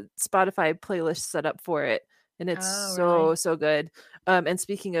has a Spotify playlist set up for it, and it's so good. And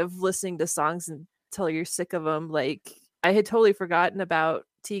speaking of listening to songs until you're sick of them, like I had totally forgotten about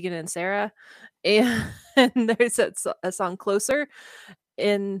Tegan and Sarah, and there's a song "Closer"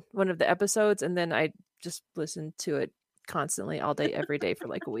 in one of the episodes, and then I just listened to it constantly all day, every day for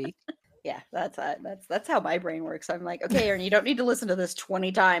like a week. yeah, that's how my brain works. I'm like, okay, Aaron, you don't need to listen to this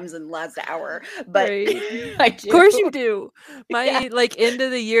 20 times in the last hour, but Right. I do. Of course you do. My Yeah. like end of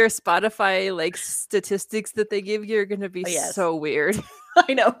the year Spotify like statistics that they give you are gonna be Oh, yes. so weird.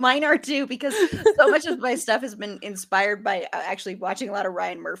 I know mine are too, because so much of my stuff has been inspired by actually watching a lot of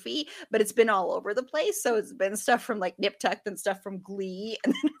Ryan Murphy, but it's been all over the place. So it's been stuff from like Nip Tuck, then stuff from Glee,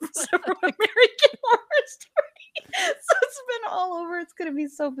 and then stuff from American Horror Story. So it's been all over. It's going to be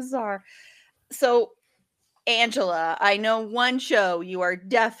so bizarre. So, Angela, I know one show you are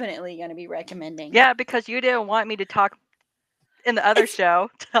definitely going to be recommending. Yeah, because you didn't want me to talk in the other show.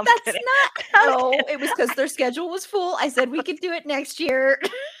 I'm That's kidding. not. No, it was because their schedule was full. I said we could do it next year.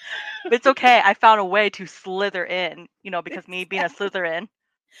 But it's okay. I found a way to slither in, because me being a Slytherin,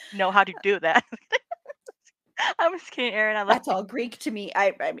 know how to do that. I'm just kidding, Aaron. I love That's all Greek to me.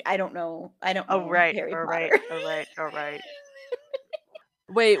 I don't know. I don't know Oh, right. Harry All Potter. right. All right.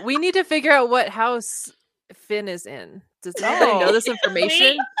 Wait, we need to figure out what house Finn is in. Does anybody know this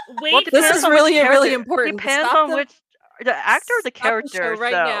information? Wait, Well, This depends is on which really character. important. Depends Stop on the- which the actor or the stop the show character.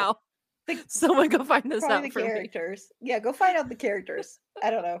 right so. now. Someone go find this Probably out the for me. characters. Yeah, go find out the characters. I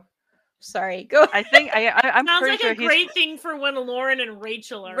don't know. Sorry. Go. I think I'm Sounds pretty like sure a great thing for when Lauren and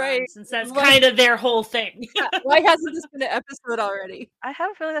Rachel are Right. on, since that's Like- kind of their whole thing. Why hasn't this been an episode already? I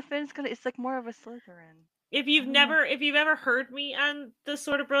have a feeling that Finn's it's like more of a Slytherin. If you've ever heard me on the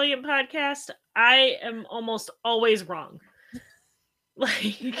Sort of Brilliant podcast, I am almost always wrong.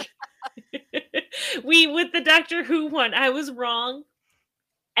 Like with the Doctor Who one, I was wrong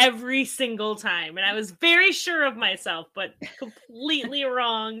every single time, and I was very sure of myself, but completely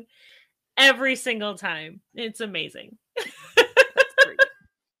wrong every single time. It's amazing. That's great.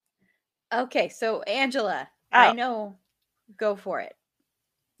 Okay, so Angela, Oh. I know. Go for it.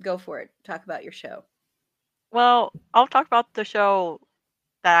 Go for it. Talk about your show. Well, I'll talk about the show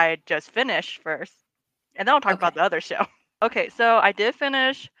that I just finished first, and then I'll talk about Okay. the other show. Okay, so I did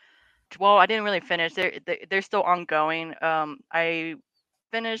finish. Well, I didn't really finish. They're still ongoing. I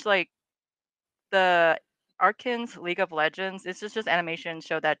finished like the Arkans League of Legends. It's just animation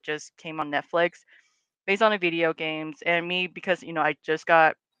show that just came on Netflix, based on the video games. And me, because I just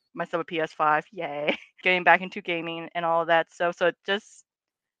got myself a PS5, yay, getting back into gaming and all of that. So it's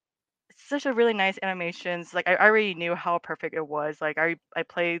such a really nice animations. Like I already knew how perfect it was. Like I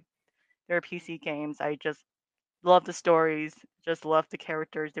played their PC games. I just love the stories. Just love the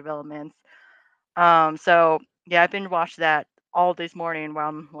characters developments. So yeah, I've been watching that all this morning while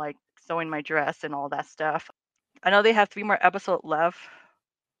I'm like sewing my dress and all that stuff. I know they have 3 more episodes left.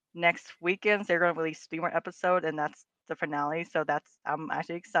 Next weekend they're going to release 3 more episodes, and that's the finale. So I'm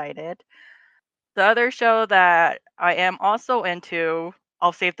actually excited. The other show that I am also into,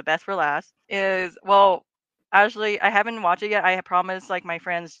 I'll save the best for last, is actually I haven't watched it yet. I had promised like my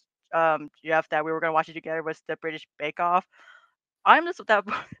friends Jeff that we were going to watch it together, was the British Bake Off. I'm just that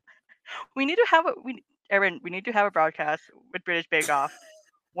we need to have Erin, we need to have a broadcast with British Bake Off.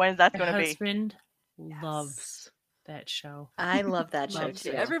 When is that My going to be? husband loves that show. I love that show Loves too.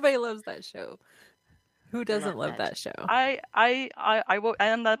 it. Everybody loves that show. Who doesn't love love that that show? I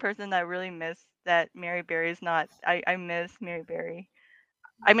am that person that really miss that Mary Berry's not. I miss Mary Berry.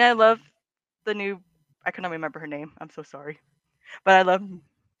 I mean, I love the new. I cannot remember her name. I'm so sorry, but I love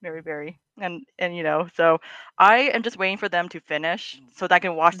Mary Berry, and so I am just waiting for them to finish so that I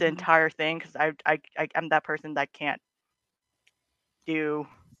can watch the Mhm. entire thing, because I'm that person that can't do,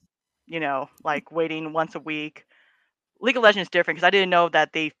 like waiting once a week. League of Legends is different because I didn't know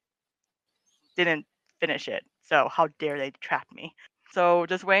that they didn't finish it. So how dare they trap me? So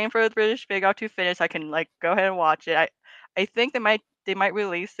just waiting for the British Bake Off to finish. I can like go ahead and watch it. I think they might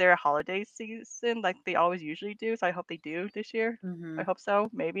release their holiday season like they always usually do. So I hope they do this year. Mhm. I hope so,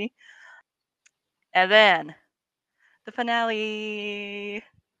 maybe. And then the finale.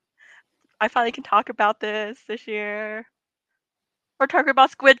 I finally can talk about this year. We're talking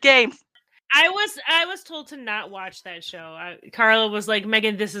about Squid Games. I was told to not watch that show. Carla was like,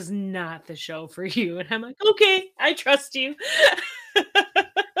 Megan, this is not the show for you, and I'm like, okay, I trust you.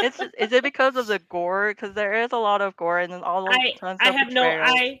 Is it because of the gore? Because there is a lot of gore and then all those tons of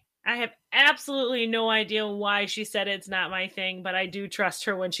betrayal. I have absolutely no idea why she said it's not my thing, but I do trust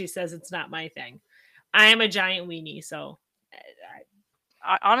her when she says it's not my thing. I am a giant weenie, so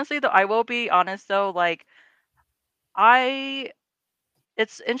Honestly, though, I will be honest though, like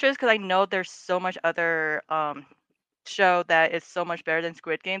it's interesting because I know there's so much other show that is so much better than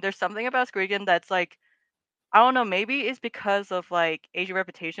Squid Game. There's something about Squid Game that's like, I don't know, maybe it's because of like Asian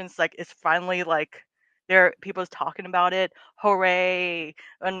reputations, like it's finally like there people's talking about it. Hooray.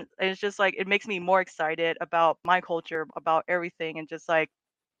 And it's just like it makes me more excited about my culture, about everything, and just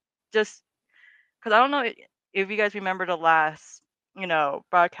because I don't know if you guys remember the last,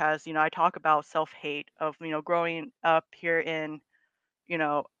 broadcast, I talk about self-hate of, growing up here in,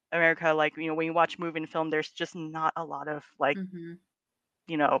 America, like, when you watch movie and film, there's just not a lot of like, Mhm.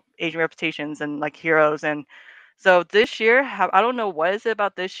 Asian reputations and like heroes. And so this year, I don't know what is it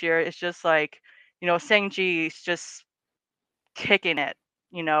about this year. It's just like, Sang-Ji is just kicking it,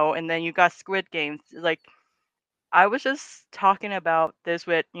 and then you got Squid Games. Like, I was just talking about this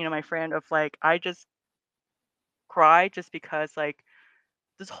with, my friend of like, I just cry just because like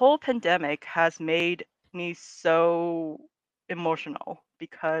this whole pandemic has made me so emotional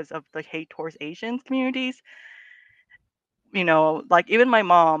because of the hate towards Asian communities. Like even my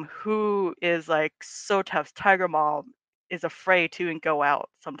mom, who is like so tough, tiger mom, is afraid to even go out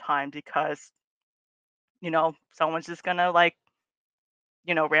sometimes because, someone's just gonna like,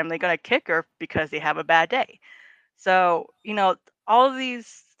 randomly gonna kick her because they have a bad day. So, all of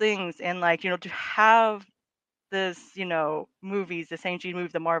these things and like, to have this, movies, the Shang-Chi movie,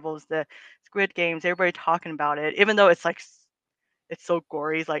 the Marvels, the Squid Games, everybody talking about it, even though it's like it's so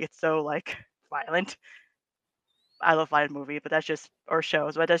gory, like it's so like violent. I love violent movies, but that's just or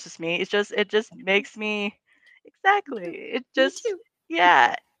shows, but that's just me. It just makes me exactly. It just too.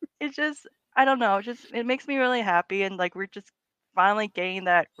 yeah. It just I don't know. It makes me really happy, and like we're just finally getting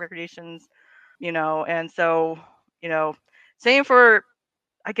that recognitions, and so you know, same for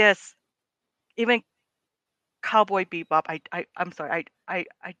I guess even Cowboy Bebop. I'm sorry. I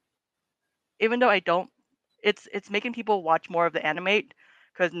even though I don't, it's making people watch more of the animate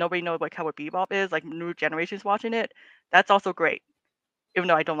because nobody knows what Cowboy Bebop is. Like new generations watching it. That's also great. Even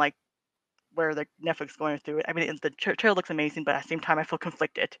though I don't like where the Netflix is going through it. I mean, the trailer looks amazing, but at the same time, I feel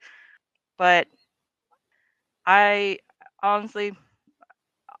conflicted. But I honestly,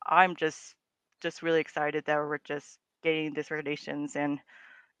 I'm just really excited that we're just getting these recognitions, and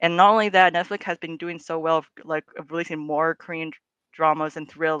not only that, Netflix has been doing so well, like of releasing more Korean dramas and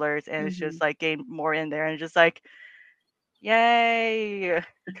thrillers, and it's just Mhm. like getting more in there, and just like yay,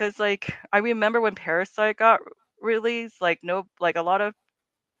 because like I remember when Parasite got released, like no, like a lot of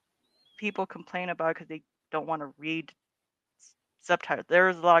people complain about because they don't want to read subtitles. There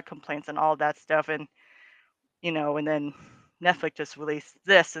was a lot of complaints and all that stuff, and and then Netflix just released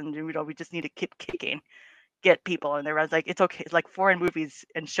this, and we just need to keep kicking, get people in there. I was like, it's okay. Like foreign movies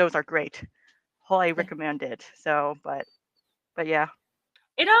and shows are great. Wholly recommend it. So, but yeah.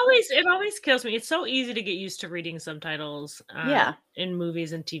 it always kills me. It's so easy to get used to reading subtitles Yeah. in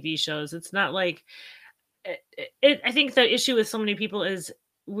movies and TV shows. It's not like I think the issue with so many people is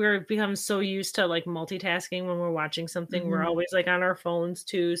we're become so used to like multitasking when we're watching something. We're Mhm. always like on our phones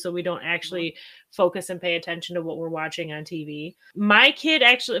too, so we don't actually focus and pay attention to what we're watching on TV. My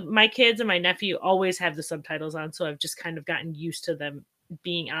kids and my nephew always have the subtitles on, so I've just kind of gotten used to them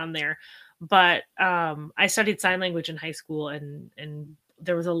being on there. But I studied sign language in high school, and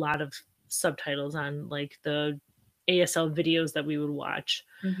there was a lot of subtitles on like the ASL videos that we would watch.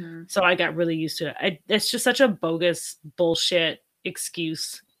 Mhm. So I got really used to it. It's just such a bogus bullshit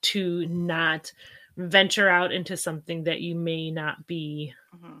excuse to not venture out into something that you may not be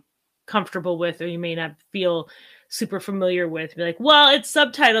comfortable with, or you may not feel super familiar with. Be like, well, it's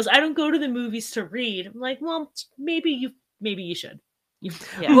subtitles. I don't go to the movies to read. I'm like, well, maybe you should.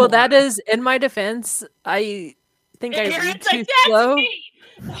 Yeah. Well, that is in my defense. I think I read Aaron's too like, that's slow. me.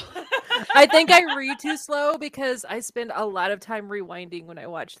 I think I read too slow because I spend a lot of time rewinding when I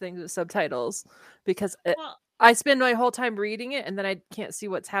watch things with subtitles because Well, I spend my whole time reading it and then I can't see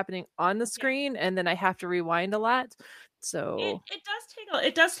what's happening on the screen and then I have to rewind a lot. So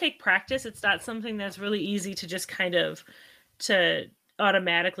it does take practice. It's not something that's really easy to just kind of to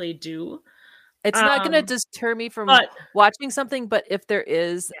automatically do. it's not going to deter me from but watching something, but if there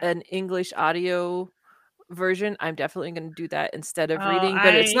is an English audio version, I'm definitely going to do that instead of Oh, reading.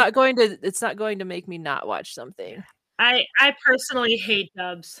 But it's not going to make me not watch something. I personally hate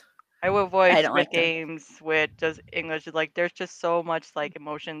dubs. I will avoid I don't Squid like them. Games with just English. Like, there's just so much like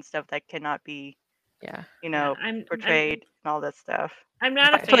emotion stuff that cannot be, Yeah. portrayed and all that stuff. I'm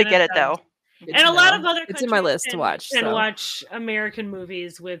not I a fan totally of get it dubs. though. Good And to a lot know. of other It's countries in my list to watch, can so. watch American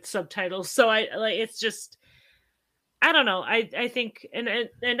movies with subtitles. So I like it's just I don't know. I think and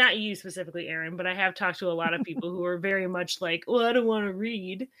not you specifically, Aaron, but I have talked to a lot of people who are very much like, well, I don't want to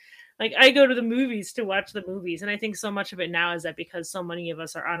read. Like I go to the movies to watch the movies, and I think so much of it now is that because so many of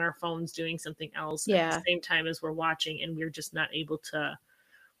us are on our phones doing something else at the same time as we're watching, and we're just not able to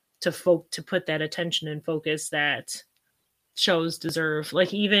put that attention and focus that shows deserve.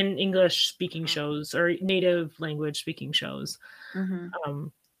 Like even English speaking shows or native language speaking shows.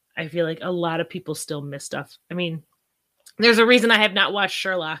 I feel like a lot of people still miss stuff. I mean, there's a reason I have not watched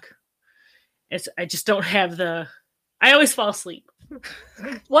Sherlock. I just don't have I always fall asleep.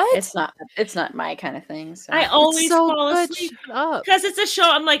 What? It's not my kind of thing. So. I always so fall good. asleep Shut up. because it's a show.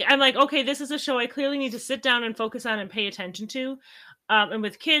 I'm like, okay, this is a show I clearly need to sit down and focus on and pay attention to. And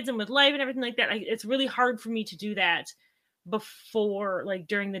with kids and with life and everything like that, it's really hard for me to do that before, like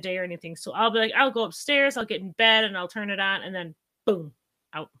during the day or anything. So I'll be like, I'll go upstairs, I'll get in bed, and I'll turn it on, and then boom,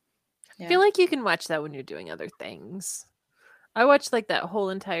 out. I feel like you can watch that when you're doing other things. I watched like that whole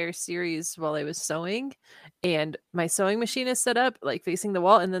entire series while I was sewing, and my sewing machine is set up like facing the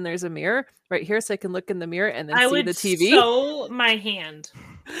wall, and then there's a mirror right here, so I can look in the mirror and then see the TV. Sew my hand.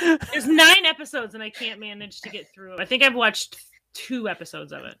 There's 9 episodes, and I can't manage to get through. I think I've watched 2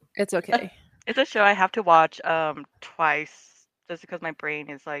 episodes of it. It's okay. It's a show I have to watch twice just because my brain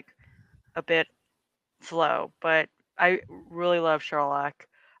is like a bit slow. But I really love Sherlock.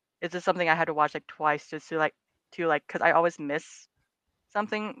 It's just something I had to watch like twice just to because I always miss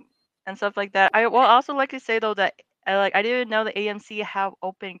something and stuff like that. I will also like to say though that I didn't know the AMC have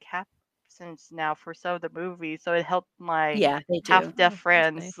open captions now for some of the movies, so it helped my they do. half-deaf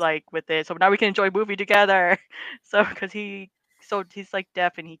friends nice. like with it. So now we can enjoy a movie together. So because he's like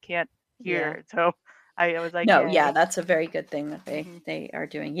deaf and he can't hear. So I was like, no, yay. yeah, that's a very good thing that they are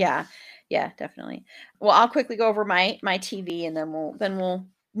doing. Yeah, definitely. Well, I'll quickly go over my TV, and then we'll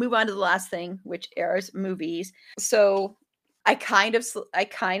move on to the last thing, which airs movies. So I kind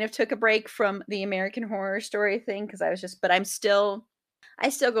of took a break from the American Horror Story thing because but I still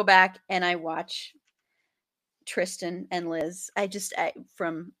go back and I watch Tristan and Liz.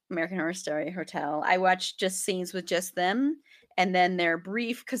 From American Horror Story Hotel, I watch just scenes with just them, and then they're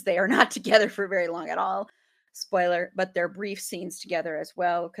brief because they are not together for very long at all. Spoiler, but they're brief scenes together as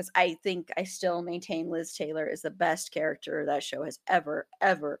well, because I think I still maintain Liz Taylor is the best character that show has ever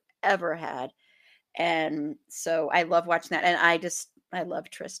had. And so I love watching that. And I love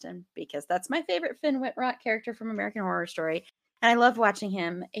Tristan because that's my favorite Finn Wittrock character from American Horror Story. And I love watching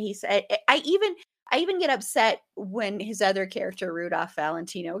him. I even get upset when his other character, Rudolph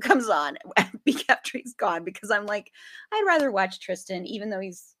Valentino, comes on after he's gone, because I'm like, I'd rather watch Tristan, even though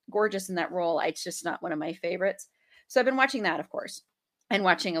he's gorgeous in that role. It's just not one of my favorites. So I've been watching that, of course, and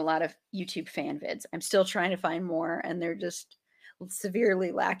watching a lot of YouTube fan vids. I'm still trying to find more, and they're just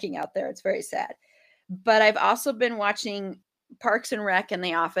severely lacking out there. It's very sad. But I've also been watching Parks and Rec and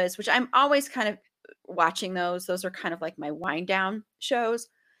The Office, which I'm always kind of watching those. Those are kind of like my wind down shows.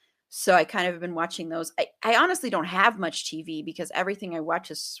 So I kind of have been watching those. I honestly don't have much TV because everything I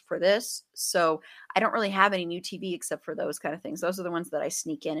watch is for this. So I don't really have any new TV except for those kind of things. Those are the ones that I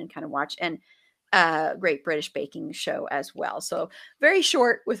sneak in and kind of watch. And Great British Baking Show as well. So very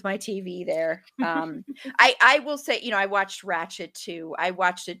short with my TV there. I will say, I watched Ratchet too. I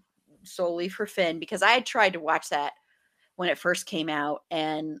watched it solely for Finn because I had tried to watch that when it first came out,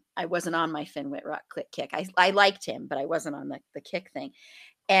 and I wasn't on my Finn Wittrock kick. I liked him, but I wasn't on the kick thing.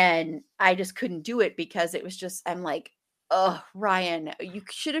 And I just couldn't do it because it was just, I'm like, oh, Ryan, you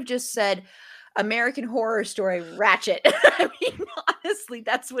should have just said American Horror Story Ratchet. I mean, honestly,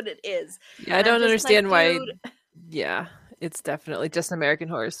 that's what it is. Yeah, I don't understand why. Yeah, it's definitely just American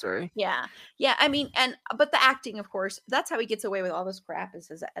Horror Story. Yeah. I mean, but the acting, of course, that's how he gets away with all this crap. Is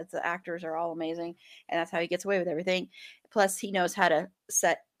the actors are all amazing, and that's how he gets away with everything. Plus, he knows how to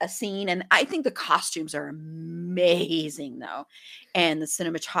set a scene, and I think the costumes are amazing, though, and the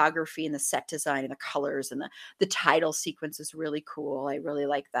cinematography and the set design and the colors and the title sequence is really cool. I really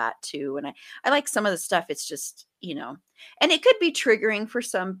like that too, and I like some of the stuff. It's just and it could be triggering for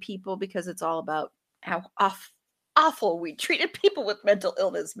some people because it's all about how awful we treated people with mental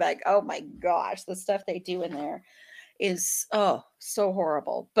illness back. Oh my gosh, the stuff they do in there is so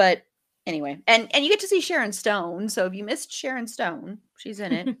horrible. But anyway, and you get to see Sharon Stone. So if you missed Sharon Stone, she's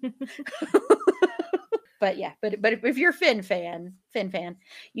in it. But yeah, but if you're Finn fan,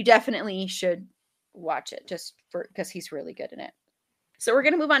 you definitely should watch it just for because he's really good in it. So we're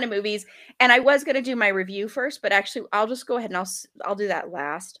gonna move on to movies, and I was gonna do my review first, but actually I'll just go ahead and I'll do that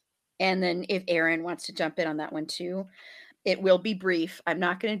last, and then if Aaron wants to jump in on that one too, it will be brief. I'm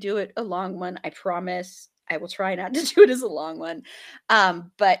not gonna do it a long one. I promise. I will try not to do it as a long one.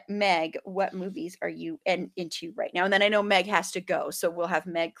 But Meg, what movies are you into right now? And then I know Meg has to go, so we'll have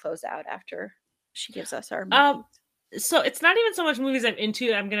Meg close out after she gives us our movies. So it's not even so much movies I'm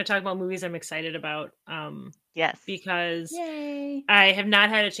into. I'm going to talk about movies I'm excited about. Yes. Because Yay. I have not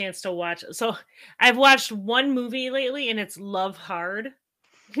had a chance to watch. So I've watched one movie lately, and it's Love Hard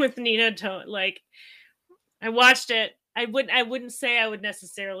with Nina Like, I watched it. I wouldn't say I would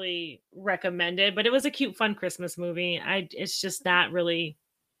necessarily recommend it, but it was a cute, fun Christmas movie. It's just not really.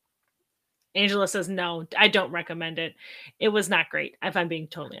 Angela says no. I don't recommend it. It was not great. If I'm being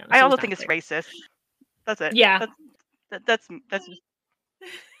totally honest, I also think it's racist. That's it. Yeah. That's just.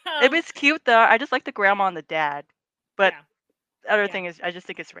 It was cute though. I just like the grandma and the dad, but the other thing is, I just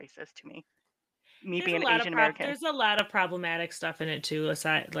think it's racist to me. Me being an Asian American. There's a lot of problematic stuff in it too.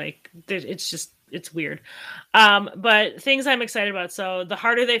 Aside, it's weird. But things I'm excited about. So The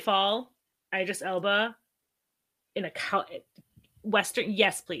Harder They Fall, Idris Elba in a Western.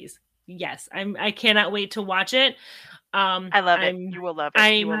 Yes, please. Yes, I cannot wait to watch it. I love it. You will love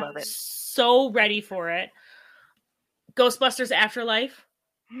it. You will love it. So ready for it. Ghostbusters Afterlife.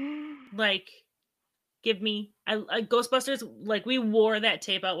 Like, give me Ghostbusters. Like, we wore that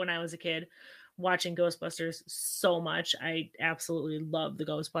tape out when I was a kid, watching Ghostbusters so much. I absolutely love the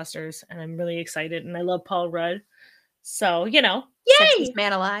Ghostbusters, and I'm really excited. And I love Paul Rudd. So, yay! Sexiest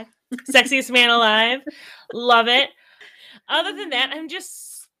man alive. Sexiest man alive. Love it. Other than that, I'm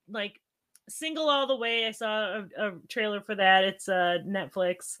just like Single All the Way. I saw a trailer for that. It's a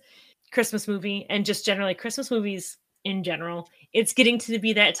Netflix Christmas movie, and just generally Christmas movies in general. It's getting to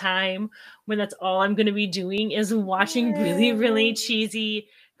be that time when that's all I'm going to be doing is watching really, really cheesy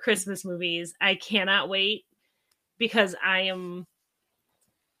Christmas movies. I cannot wait because I am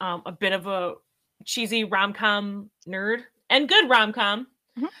a bit of a cheesy rom-com nerd and good rom-com.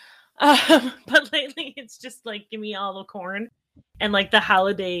 But lately it's just like, give me all the corn and like the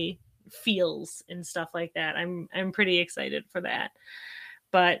holiday feels and stuff like that. I'm pretty excited for that.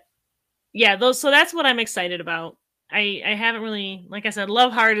 But yeah, so that's what I'm excited about. I haven't really, like I said,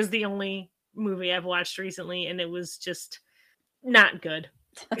 Love Hard is the only movie I've watched recently, and it was just not good.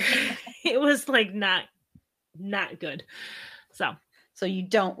 It was like not good. So you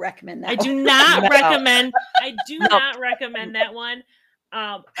don't recommend that? I do not recommend. I do not recommend that one.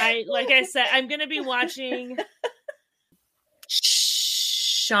 Like I said, I'm gonna be watching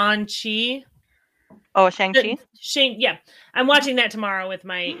Shang-Chi. Oh, Shang-Chi? Yeah. I'm watching that tomorrow with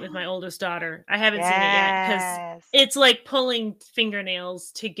my oldest daughter. I haven't seen it yet because it's like pulling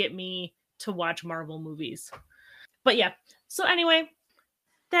fingernails to get me to watch Marvel movies. But yeah. So anyway,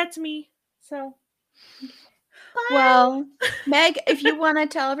 that's me. So bye. Well, Meg, if you want to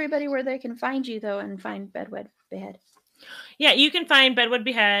tell everybody where they can find you though and find Bedwed Behead. Yeah, you can find Bedwed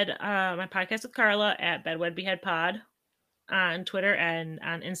Behead, my podcast with Carla, at Bedwed Behead Pod on Twitter and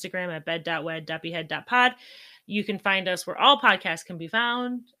on Instagram at bed.wed.behead.pod. You can find us where all podcasts can be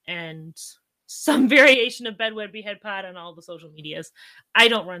found and some variation of Bedwed Behead Pod on all the social medias. I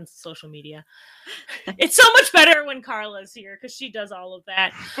don't run social media. It's so much better when Carla's here because she does all of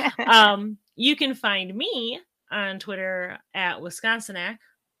that. You can find me on Twitter at Wisconsinac,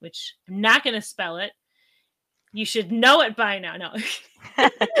 which I'm not going to spell it. You should know it by now. No.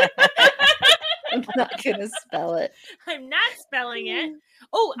 I'm not going to spell it. I'm not spelling it.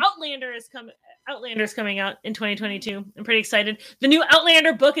 Oh, Outlander's coming out in 2022. I'm pretty excited. The new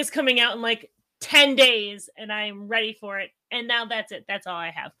Outlander book is coming out in like 10 days, and I'm ready for it. And now that's it. That's all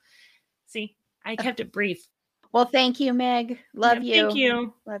I have. See, I kept it brief. Well, thank you, Meg. Love you. Thank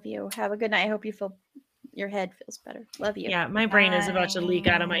you. Love you. Have a good night. I hope your head feels better. Love you. Yeah, my brain is about to leak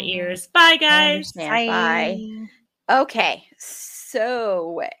out of my ears. Bye, guys. Bye. Okay,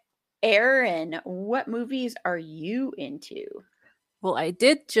 so Erin, what movies are you into? Well, I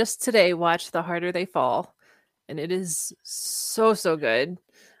did just today watch The Harder They Fall, and it is so good.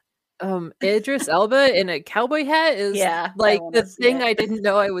 Idris Elba in a cowboy hat is like the thing I didn't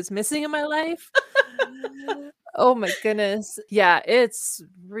know I was missing in my life. Oh my goodness. Yeah, it's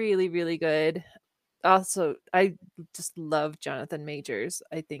really, really good. Also, I just love Jonathan Majors.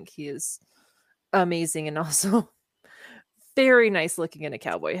 I think he is amazing and also very nice looking in a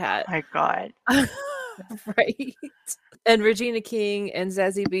cowboy hat. My God. Right. And Regina King and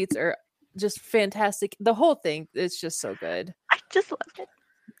Zazie Beetz are just fantastic. The whole thing is just so good. I just love it.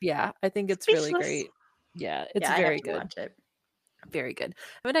 Yeah, I think it's really great. Yeah, it's I very have to good. watch it. Very good.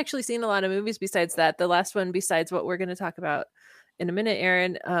 I haven't actually seen a lot of movies besides that. The last one, besides what we're going to talk about in a minute,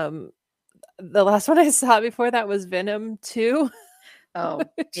 Aaron, the last one I saw before that was Venom 2. Oh,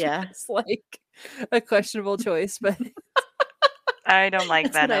 yeah. It's like a questionable choice, but I don't like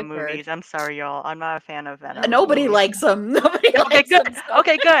That's what Venom I've heard. movies. I'm sorry, y'all. I'm not a fan of Venom. Nobody movies. likes them. Nobody Okay, likes good. them. So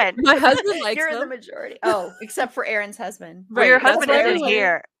Okay, good. my husband likes you're in the them. majority. Oh, except for Aaron's husband. But your Right, that's husband why isn't we went.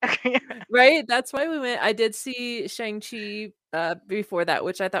 here. Right, that's why we went. I did see Shang-Chi before that,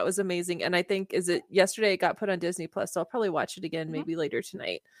 which I thought was amazing. And I think yesterday it got put on Disney Plus, so I'll probably watch it again maybe later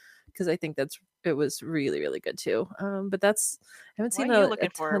tonight because I think it was really, really good too. But I haven't What seen are you a looking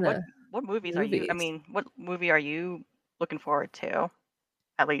for? ton of What movies are you? I movies. mean, what movie are you looking forward to?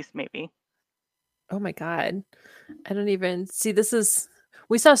 At least maybe. Oh my God. I don't even see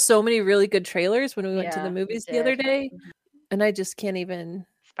we saw so many really good trailers when we went to Yeah, the we movies the other did. day, and I just can't even.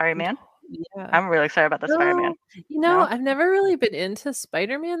 Spider-Man. Yeah. I'm really excited about the Spider-Man. No, No? I've never really been into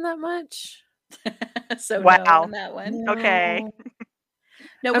Spider-Man that much. So no Wow. on that one. Okay.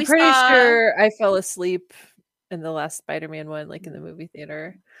 No, I'm we pretty saw. sure I fell asleep in the last Spider-Man one, like in the movie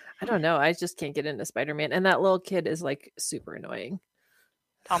theater. I don't know. I just can't get into Spider-Man, and that little kid is like super annoying.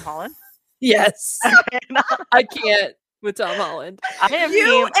 Tom Holland. Yes, Okay. I can't with Tom Holland. I am You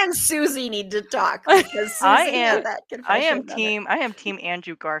team. and Susie need to talk because Susie I had am. that I confession. am team. I am team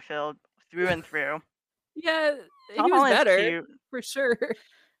Andrew Garfield through and through. Yeah, Tom he was Holland's better cute. for sure.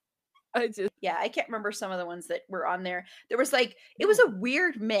 Yeah, I can't remember some of the ones that were on there. There was like it was a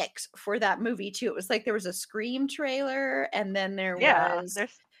weird mix for that movie too. It was like there was a Scream trailer, and then there Yeah. was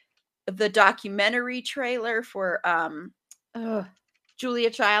There's. the documentary trailer for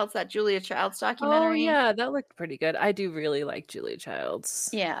Julia Childs, that Julia Childs Oh documentary. yeah, that looked pretty good. I do really like Julia Childs.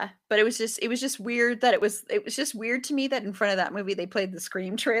 Yeah, but it was just weird that it was just weird to me that in front of that movie they played the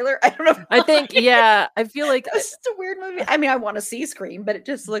Scream trailer. I don't know. I think I feel like It was just a weird movie. I mean, I want to see Scream, but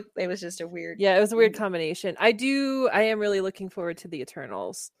it was just a weird. yeah, it was a weird combination. I am really looking forward to the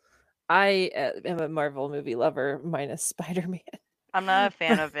Eternals. I am a Marvel movie lover minus Spider-Man. I'm not a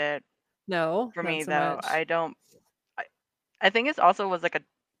fan of it. No, For not me so though, much. I don't. I think it also was like a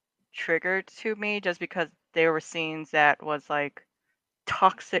trigger to me just because there were scenes that was like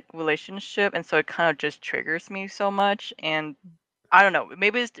toxic relationship, and so it kind of just triggers me so much. And I don't know,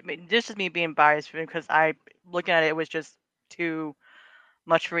 maybe it's just me being biased because I looking at it, it was just too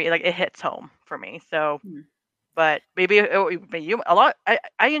much for me. Like it hits home for me. So, but maybe a lot.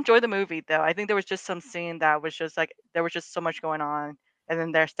 I enjoyed the movie though. I think there was just some scene that was just like there was just so much going on, and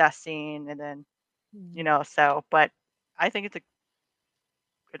then there's that scene, and then so. But I think it's a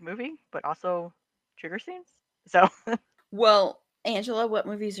good movie, but also trigger scenes. So, Well, Angela, what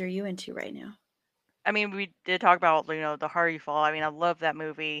movies are you into right now? I mean, we did talk about The Harder You Fall. I mean, I love that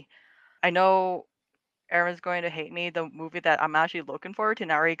movie. I know Aaron's going to hate me. The movie that I'm actually looking forward to,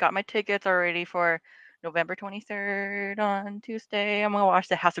 and I already got my tickets already for November 23rd on Tuesday. I'm gonna watch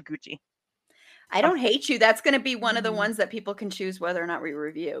The House of Gucci. I don't hate you. That's going to be one of the ones that people can choose whether or not we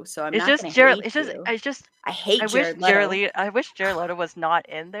review. So I'm It's not just going to Jared. hate It's just. you. I just. I hate I wish Jared Leto. I wish Jared Leto was not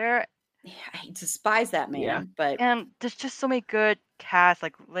in there. Yeah, I despise that man. Yeah. But And there's just so many good casts,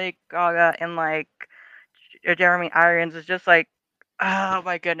 like Lady Gaga and like Jeremy Irons. It's just like, oh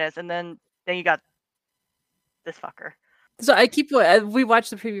my goodness. And then you got this fucker. So we watched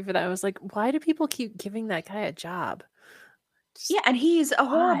the preview for that. I was like, why do people keep giving that guy a job? yeah, and he's a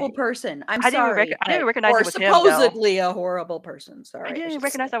horrible Why? person. I'm I didn't sorry. even recognize or it was him, though. supposedly a horrible person. Sorry, I didn't should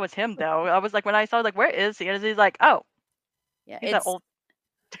recognize say. that was him though. I was like, when I saw like, where is he? And he's like, oh, Yeah, he's that old.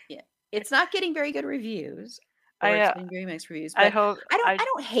 it's not getting very good reviews. Or I it's getting very mixed reviews. I But hope I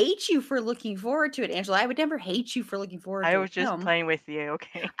don't hate you for looking forward to it, Angela. I would never hate you for looking forward to I a was just film. playing with you,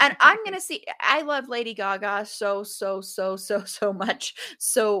 okay? And I'm gonna see. I love Lady Gaga so much.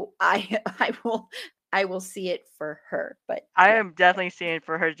 So I will see it for her. But I yeah. am definitely seeing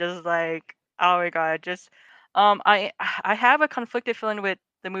for her. Just like, oh my god, just I have a conflicted feeling with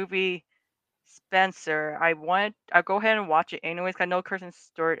the movie Spencer. I'll go ahead and watch it anyways. 'Cause I know Kristen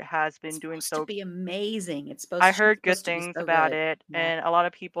Stewart has been It's doing supposed to be amazing. It's I she's heard good supposed to be things so about good. it, Yeah. and a lot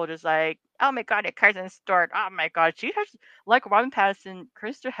of people just like, oh my god, Kristen Stewart. Oh my god, she has like Robin Pattinson.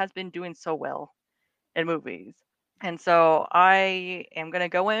 Kristen Stewart has been doing so well in movies, and so I am gonna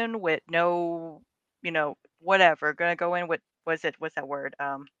go in with no, whatever. Gonna go in with what's that word?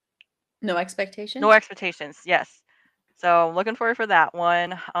 No expectations? No expectations. Yes. So I'm looking forward for that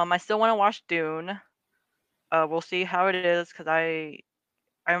one. I still want to watch Dune. We'll see how it is because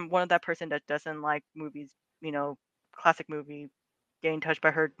I'm one of that person that doesn't like movies, classic movie, getting touched, but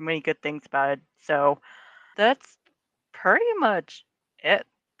I heard many good things about it. So that's pretty much it,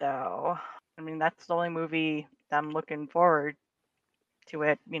 though. I mean, that's the only movie that I'm looking forward to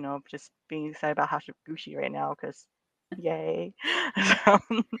it. Just being excited about Hashibushi right now because, yay! So,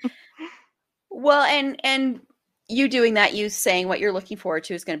 Well, and you doing that, you saying what you're looking forward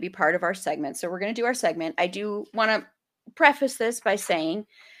to is going to be part of our segment. So we're going to do our segment. I do want to preface this by saying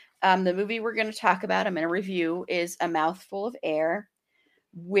the movie we're going to talk about, I'm going to review, is A Mouthful of Air,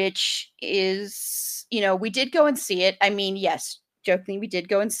 which is, we did go and see it. I mean, yes, jokingly, we did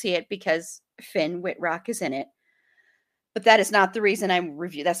go and see it because Finn Wittrock is in it. But that is not the reason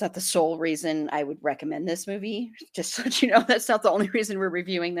that's not the sole reason I would recommend this movie. Just so that you know, that's not the only reason we're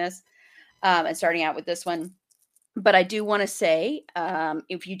reviewing this. And starting out with this one. But I do want to say,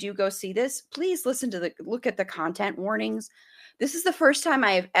 if you do go see this, please look at the content warnings. This is the first time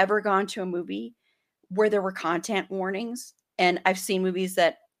I have ever gone to a movie where there were content warnings. And I've seen movies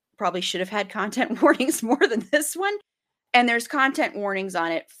that probably should have had content warnings more than this one. And there's content warnings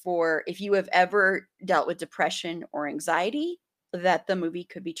on it for if you have ever dealt with depression or anxiety, that the movie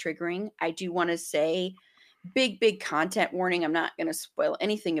could be triggering. I do want to say, big content warning. I'm not going to spoil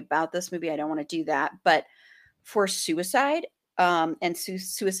anything about this movie. I don't want to do that. But for suicide and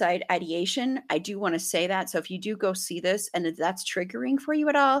suicide ideation, I do want to say that. So if you do go see this and if that's triggering for you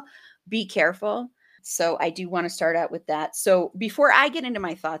at all, be careful. So I do want to start out with that. So before I get into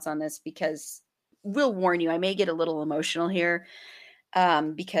my thoughts on this, because we'll warn you, I may get a little emotional here.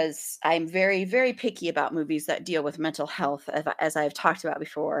 Because I'm very, very picky about movies that deal with mental health, as I've talked about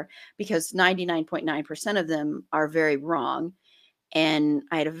before, because 99.9% of them are very wrong. And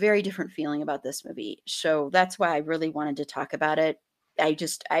I had a very different feeling about this movie. So that's why I really wanted to talk about it.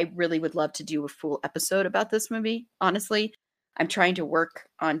 I really would love to do a full episode about this movie. Honestly, I'm trying to work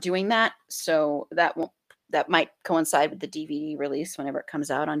on doing that. So that might coincide with the DVD release whenever it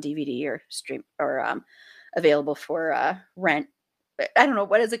comes out on DVD or stream or available for rent. I don't know,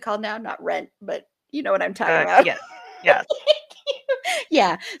 what is it called now? Not rent, but you know what I'm talking about. Yes.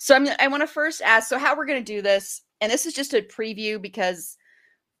 Yeah. So I want to first ask, so how we're going to do this, and this is just a preview because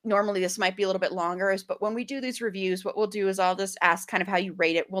normally this might be a little bit longer, but when we do these reviews, what we'll do is I'll just ask kind of how you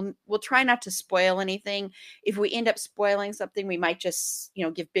rate it. We'll try not to spoil anything. If we end up spoiling something, we might just,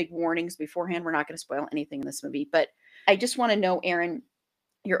 give big warnings beforehand. We're not going to spoil anything in this movie, but I just want to know, Aaron,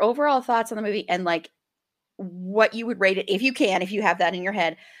 your overall thoughts on the movie and like what you would rate it, if you have that in your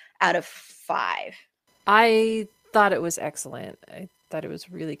head, out of 5. I thought it was excellent. I thought it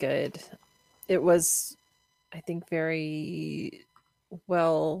was really good. It was, I think, very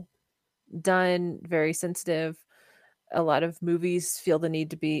well done, very sensitive. A lot of movies feel the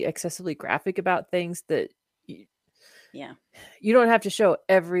need to be excessively graphic about things that you don't have to show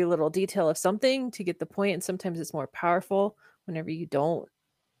every little detail of something to get the point. And sometimes it's more powerful whenever you don't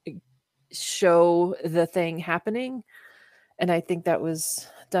show the thing happening. And I think that was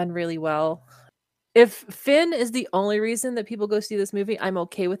done really well. If Finn is the only reason that people go see this movie, I'm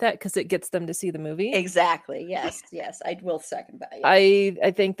okay with that because it gets them to see the movie. Exactly. Yes. I will second that. Yes.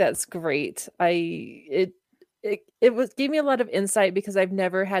 I think that's great. It gave me a lot of insight because I've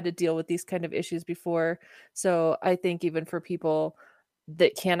never had to deal with these kind of issues before. So I think even for people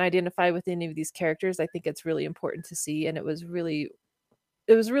that can identify with any of these characters, I think it's really important to see. And it was a really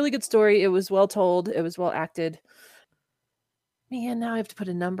good story. It was well told. It was well acted. Man, now I have to put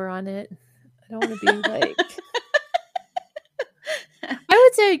a number on it. I don't want to be like. I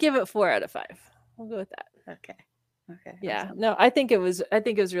would say I'd give it 4 out of 5. We'll go with that. Okay. Yeah. Awesome. No, I think it was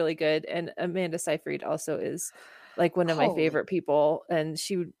really good. And Amanda Seyfried also is like one of my favorite people, and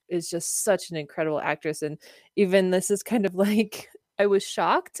she is just such an incredible actress. And even this is kind of like, I was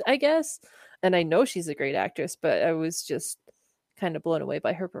shocked, I guess. And I know she's a great actress, but I was just kind of blown away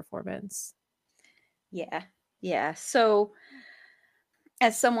by her performance. Yeah. So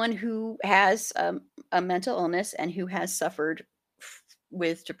as someone who has a mental illness and who has suffered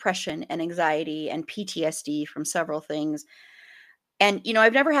with depression and anxiety and PTSD from several things, and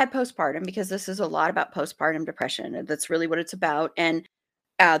I've never had postpartum because this is a lot about postpartum depression, and that's really what it's about. And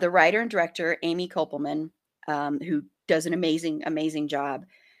the writer and director Amy Kopelman, who does an amazing job,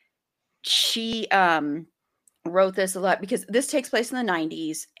 she wrote this a lot because this takes place in the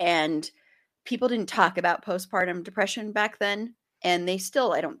 90s, and people didn't talk about postpartum depression back then. And they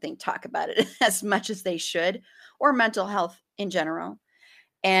still, I don't think, talk about it as much as they should, or mental health in general.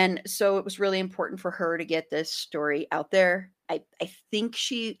 And so it was really important for her to get this story out there. I think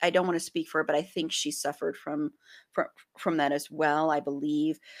I don't want to speak for her, but I think she suffered from that as well, I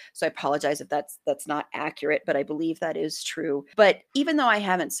believe. So I apologize if that's not accurate, but I believe that is true. But even though I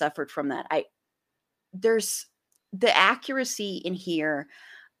haven't suffered from that, there's the accuracy in here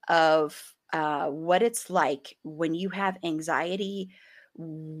of what it's like when you have anxiety,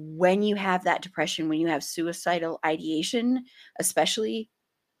 when you have that depression, when you have suicidal ideation, especially,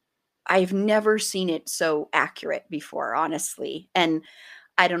 I've never seen it so accurate before, honestly. And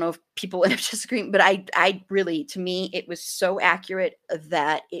I don't know if people end up disagreeing, but I really, to me, it was so accurate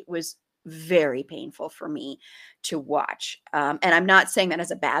that it was very painful for me to watch. And I'm not saying that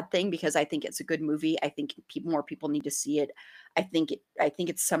as a bad thing because I think it's a good movie. I think more people need to see it. I think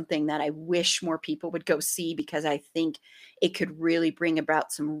it's something that I wish more people would go see because I think it could really bring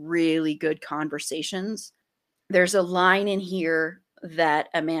about some really good conversations. There's a line in here that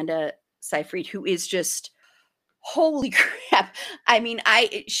Amanda Seyfried, who is just holy crap. I mean,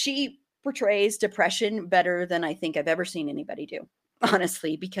 she portrays depression better than I think I've ever seen anybody do,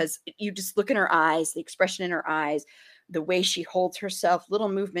 honestly, because you just look in her eyes, the expression in her eyes, the way she holds herself, little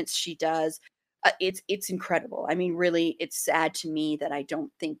movements she does. It's incredible. I mean, really, it's sad to me that I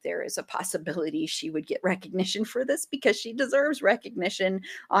don't think there is a possibility she would get recognition for this because she deserves recognition.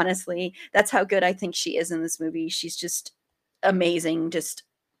 Honestly, that's how good I think she is in this movie. She's just amazing, just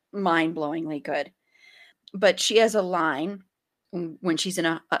mind-blowingly good. But she has a line when she's in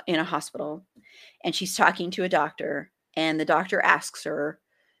a hospital and she's talking to a doctor and the doctor asks her,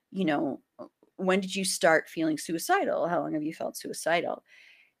 you know, when did you start feeling suicidal? How long have you felt suicidal?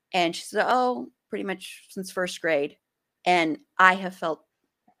 And she said, oh, pretty much since first grade. And I have felt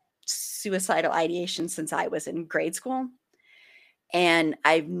suicidal ideation since I was in grade school. And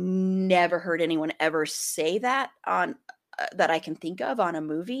I've never heard anyone ever say that on that I can think of on a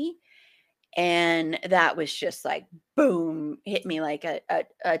movie. And that was just like boom, hit me like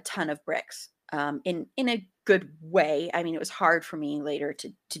a ton of bricks, in a good way. I mean, it was hard for me later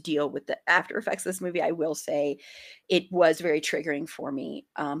to deal with the after effects of this movie. I will say it was very triggering for me,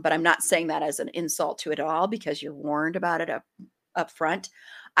 but I'm not saying that as an insult to it at all because you're warned about it up front.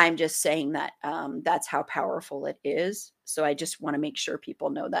 I'm just saying that that's how powerful it is. So I just want to make sure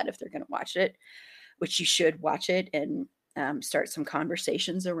people know that if they're going to watch it, which you should watch it and start some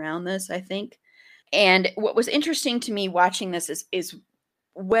conversations around this, I think. And what was interesting to me watching this is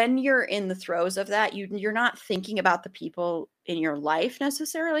when you're in the throes of that, you're not thinking about the people in your life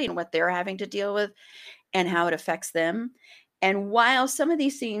necessarily and what they're having to deal with and how it affects them. And while some of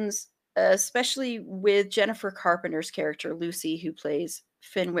these scenes, especially with Jennifer Carpenter's character, Lucy, who plays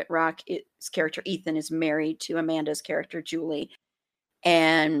Finn Wittrock's character, Ethan, is married to Amanda's character, Julie.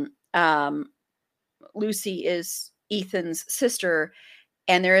 And Lucy is Ethan's sister.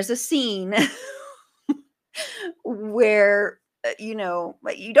 And there is a scene where you know,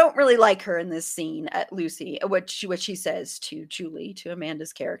 you don't really like her in this scene at Lucy. What she says to Julie, to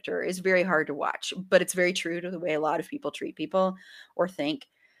Amanda's character, is very hard to watch, but it's very true to the way a lot of people treat people or think.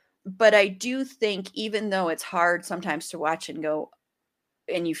 But I do think, even though it's hard sometimes to watch and go,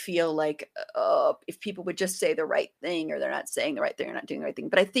 and you feel like, if people would just say the right thing, or they're not saying the right thing, or not doing the right thing.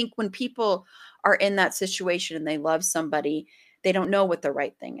 But I think when people are in that situation and they love somebody, they don't know what the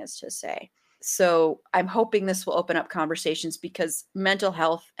right thing is to say. So I'm hoping this will open up conversations because mental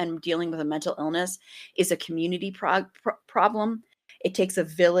health and dealing with a mental illness is a community problem. It takes a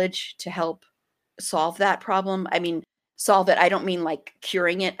village to help solve that problem. I mean, solve it. I don't mean like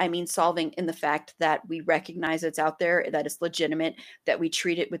curing it. I mean, solving in the fact that we recognize it's out there, that it's legitimate, that we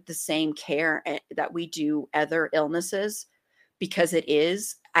treat it with the same care that we do other illnesses, because it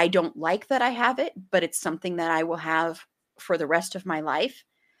is. I don't like that I have it, but it's something that I will have for the rest of my life.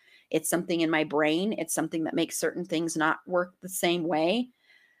 It's something in my brain. It's something that makes certain things not work the same way.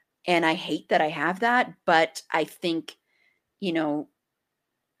 And I hate that I have that. But I think, you know,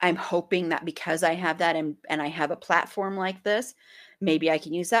 I'm hoping that because I have that and I have a platform like this, maybe I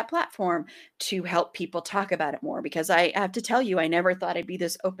can use that platform to help people talk about it more. Because I have to tell you, I never thought I'd be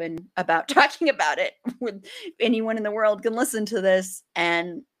this open about talking about it. With anyone in the world can listen to this,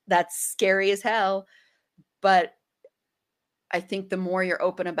 and that's scary as hell. But I think the more you're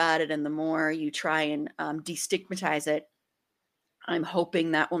open about it and the more you try and destigmatize it, I'm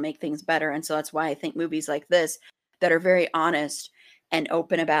hoping that will make things better. And so that's why I think movies like this that are very honest and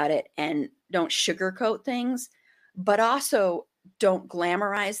open about it and don't sugarcoat things, but also don't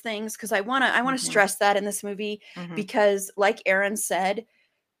glamorize things. Because I want to stress that in this movie, because like Aaron said,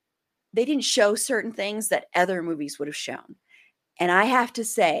 they didn't show certain things that other movies would have shown. And I have to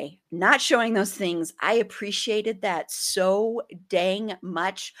say, not showing those things, I appreciated that so dang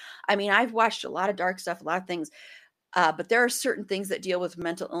much. I mean, I've watched a lot of dark stuff, a lot of things, but there are certain things that deal with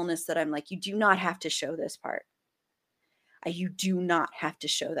mental illness that I'm like, you do not have to show this part. You do not have to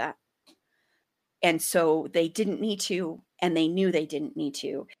show that. And so they didn't need to, and they knew they didn't need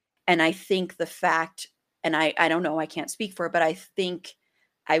to. And I think the fact, and I don't know, I can't speak for it, but I think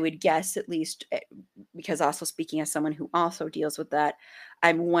I would guess, at least because also speaking as someone who also deals with that,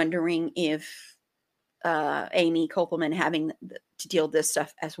 I'm wondering if Amy Kopelman having to deal with this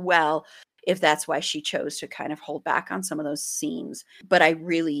stuff as well, if that's why she chose to kind of hold back on some of those scenes. But I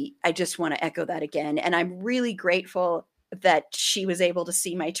just want to echo that again. And I'm really grateful that she was able to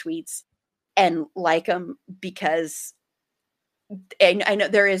see my tweets and like them, because I know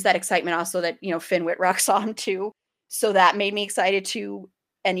there is that excitement also that, Finn Wittrock saw him too. So that made me excited too.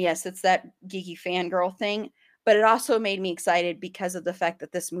 And yes, it's that geeky fangirl thing, but it also made me excited because of the fact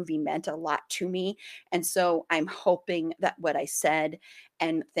that this movie meant a lot to me. And so I'm hoping that what I said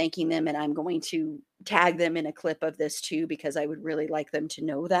and thanking them, and I'm going to tag them in a clip of this too, because I would really like them to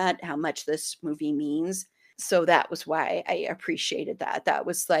know that, how much this movie means. So that was why I appreciated that. That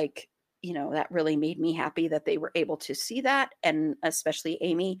was like, that really made me happy that they were able to see that. And especially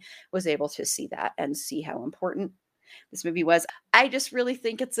Amy was able to see that and see how important this movie was. I just really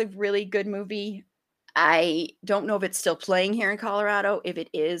think it's a really good movie. I don't know if it's still playing here in Colorado. If it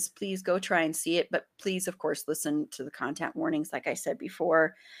is, please go try and see it. But please, of course, listen to the content warnings, like I said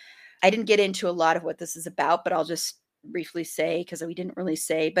before. I didn't get into a lot of what this is about, but I'll just briefly say, because we didn't really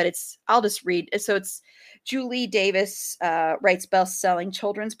say, but I'll just read. So it's Julie Davis writes best-selling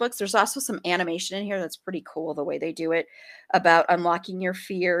children's books. There's also some animation in here that's pretty cool, the way they do it, about unlocking your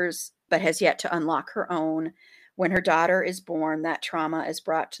fears, but has yet to unlock her own. When her daughter is born, that trauma is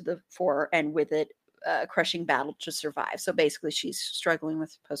brought to the fore, and with it, crushing battle to survive. So basically, she's struggling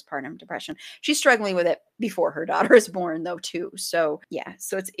with postpartum depression. She's struggling with it before her daughter is born, though, too. So yeah,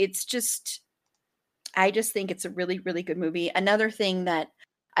 so it's just, I just think it's a really, really good movie. Another thing that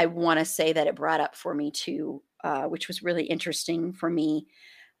I want to say that it brought up for me too, which was really interesting for me.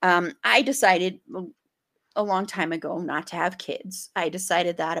 I decided a long time ago not to have kids. I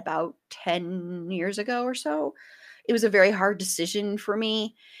decided that about 10 years ago or so. It was a very hard decision for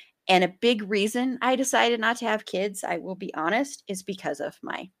me. And a big reason I decided not to have kids, I will be honest, is because of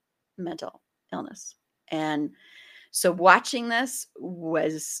my mental illness. And so watching this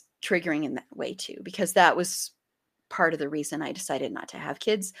was triggering in that way too, because that was part of the reason I decided not to have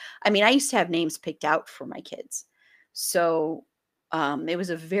kids. I mean, I used to have names picked out for my kids. So it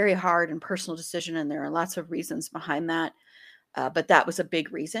was a very hard and personal decision, and there are lots of reasons behind that. But that was a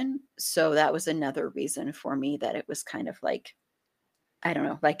big reason. So that was another reason for me that it was kind of like, I don't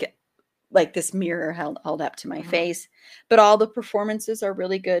know, like this mirror held up to my face. But all the performances are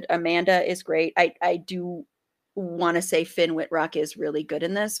really good. Amanda is great. I do want to say Finn Wittrock is really good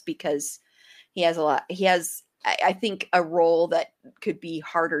in this, because he has I think a role that could be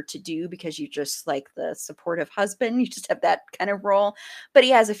harder to do, because you just like the supportive husband. You just have that kind of role. But he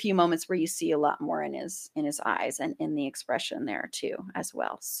has a few moments where you see a lot more in his eyes and in the expression there too as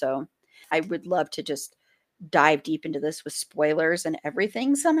well. So I would love to just dive deep into this with spoilers and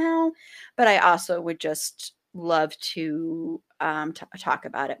everything somehow, but I also would just love to talk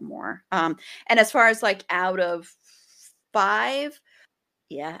about it more. And as far as like out of 5,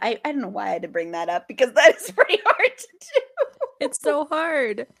 yeah, I don't know why I had to bring that up, because that is pretty hard to do. It's so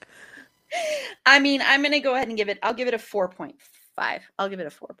hard. I mean, I'm going to go ahead and I'll give it a 4.5. I'll give it a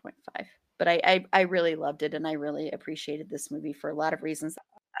 4.5. But I really loved it, and I really appreciated this movie for a lot of reasons.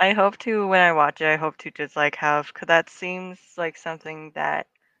 I hope to, when I watch it, I hope to just like because that seems like something that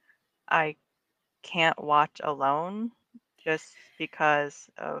I can't watch alone, just because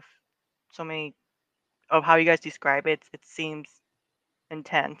of so many of how you guys describe it. It seems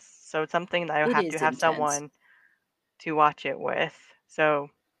intense. So it's something that I It have is to have intense. someone to watch it with. So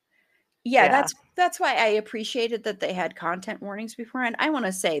yeah, that's why I appreciated that they had content warnings before. And I want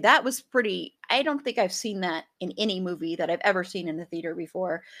to say that was I don't think I've seen that in any movie that I've ever seen in the theater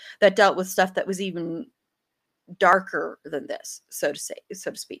before that dealt with stuff that was even darker than this, so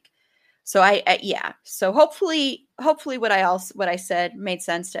to speak. So yeah. So hopefully what I said made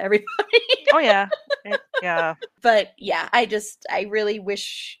sense to everybody. Oh yeah. Yeah. But yeah, I really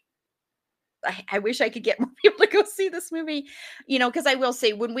wish I wish I could get more people to go see this movie, because I will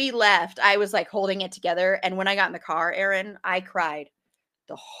say, when we left, I was like holding it together. And when I got in the car, Aaron, I cried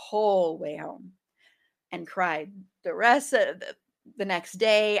the whole way home and cried the rest of the next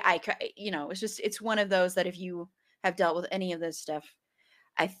day. It's one of those that if you have dealt with any of this stuff,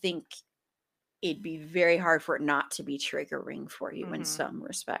 I think it'd be very hard for it not to be triggering for you in some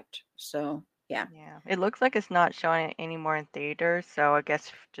respect. So yeah. It looks like it's not showing anymore in theaters, so I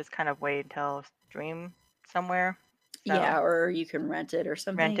guess just kind of wait until stream somewhere. So. Yeah, or you can rent it or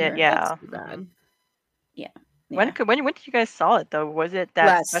something. Rent it, yeah. Yeah. When did you guys saw it though? Was it that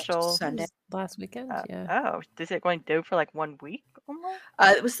last special Sunday? Last weekend? Yeah. Oh, is it going to do for like 1 week almost?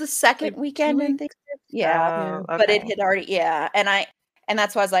 It was the second weekend, I think. Yeah. Okay. But it had already, and And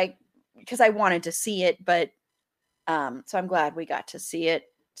that's why I was like, because I wanted to see it, but so I'm glad we got to see it.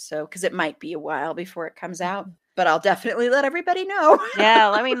 So, because it might be a while before it comes out, but I'll definitely let everybody know. Yeah,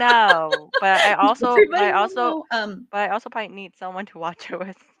 let me know. But I also probably need someone to watch it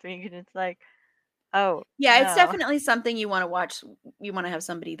with me. And it's like, oh, yeah, it's no. definitely something you want to watch. You want to have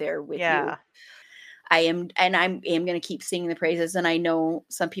somebody there with you. I am going to keep singing the praises. And I know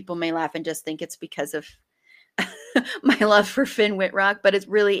some people may laugh and just think it's because of my love for Finn Wittrock, but it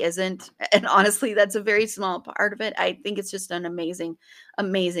really isn't. And honestly, that's a very small part of it. I think it's just an amazing,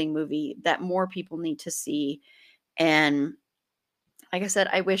 amazing movie that more people need to see. And like I said,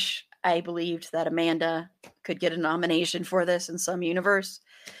 I believed that Amanda could get a nomination for this in some universe,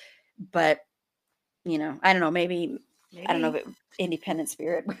 but I don't know, maybe. I don't know if it, Independent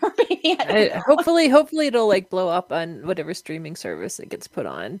Spirit. Hopefully it'll like blow up on whatever streaming service it gets put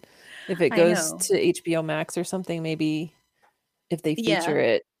on. If it goes to HBO Max or something, maybe if they feature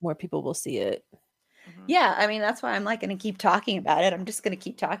it, more people will see it. Yeah, I mean, that's why I'm like going to keep talking about it. I'm just going to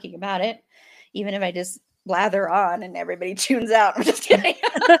keep talking about it, even if I just blather on and everybody tunes out. I'm just kidding.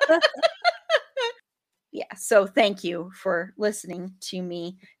 Yeah, so thank you for listening to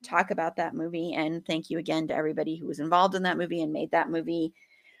me talk about that movie. And thank you again to everybody who was involved in that movie and made that movie.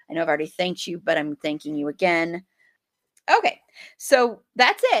 I know I've already thanked you, but I'm thanking you again. Okay, so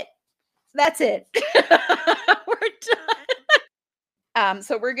that's it. We're done.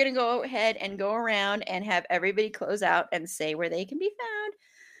 So we're going to go ahead and go around and have everybody close out and say where they can be found.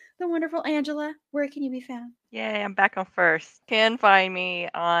 The wonderful Angela, where can you be found? Yay, I'm back on first. You can find me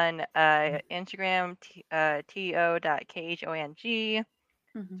on Instagram, to.khong.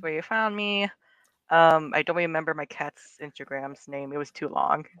 That's where you found me. I don't remember my cat's Instagram's name. It was too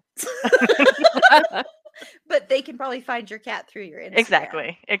long. But they can probably find your cat through your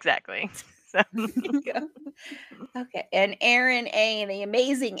Instagram. Exactly. So. Okay. And Aaron A., the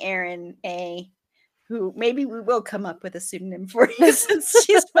amazing Aaron A., who maybe we will come up with a pseudonym for you since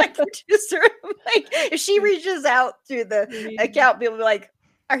she's my producer. Like, if she reaches out through the account, people will be like,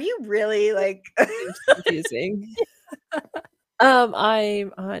 are you really like confusing?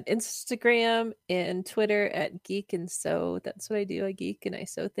 I'm on Instagram and Twitter at Geek and Sew. That's what I do. I geek and I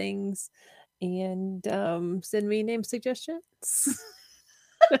sew things. And send me name suggestions.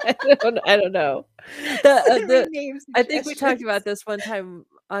 I don't know. I think we talked about this one time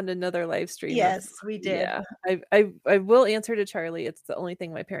on another live stream. Yes, we did. Yeah, I will answer to Charlie. It's the only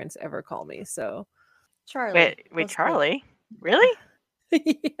thing my parents ever call me. So, Charlie. Wait, Charlie? Really?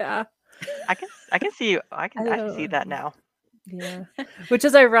 Yeah. I can see you. I can see that now. Yeah, which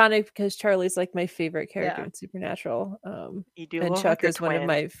is ironic because Charlie's like my favorite character in Supernatural. And Chuck is one of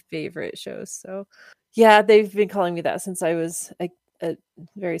my favorite shows. So, yeah, they've been calling me that since I was a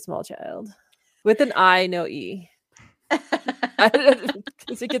very small child, with an I, no E,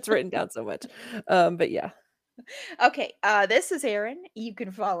 because it gets written down so much. But yeah. Okay, this is Erin. You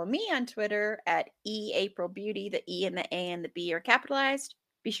can follow me on Twitter at eAprilBeauty. The E and the A and the B are capitalized.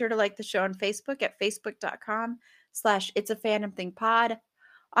 Be sure to like the show on Facebook at facebook.com/itsafandom-thing-pod.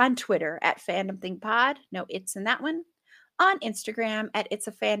 On Twitter at FandomThingPod. No it's in that one. On Instagram at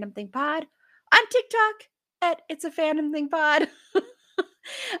itsafandom-thing-pod. On TikTok at itsafandom-thing-pod.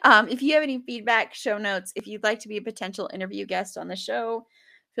 If you have any feedback, show notes, if you'd like to be a potential interview guest on the show,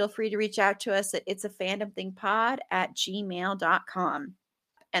 feel free to reach out to us at itsafandom-thing-pod@gmail.com.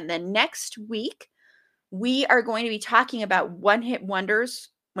 And then next week, we are going to be talking about one-hit wonders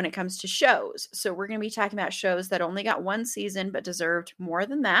when it comes to shows. So we're going to be talking about shows that only got one season but deserved more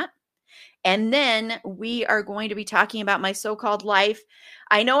than that. And then we are going to be talking about my so-called life.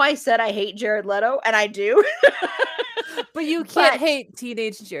 I know I said I hate Jared Leto, and I do. But you can't hate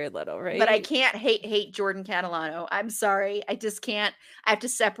teenage Jared Leto, right? But I can't hate Jordan Catalano. I'm sorry. I just can't. I have to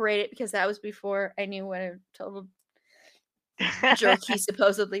separate it because that was before I knew what a total jerk he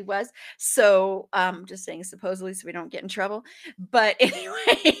supposedly was. So just saying supposedly so we don't get in trouble. But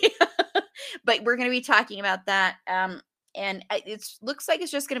anyway, but we're going to be talking about that. And it looks like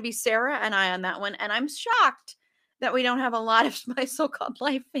it's just going to be Sarah and I on that one. And I'm shocked that we don't have a lot of my so-called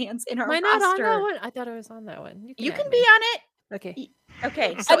life fans in our roster. Not on that one? I thought I was on that one. You can be on it. Okay.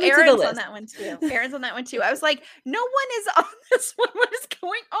 So Aaron's on that one too. Aaron's on that one too. I was like, no one is on this one. What is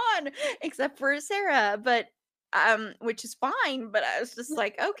going on? Except for Sarah, but which is fine. But I was just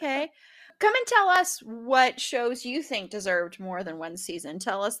like, okay. Come and tell us what shows you think deserved more than one season.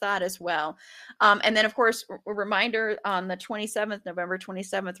 Tell us that as well. And then, of course, a reminder on the 27th, November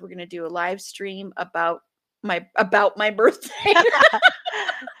 27th, we're going to do a live stream about my birthday.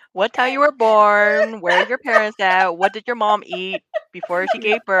 What time you were born, where are your parents at, what did your mom eat before she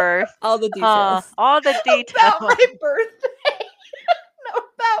gave birth, all the details about my birthday.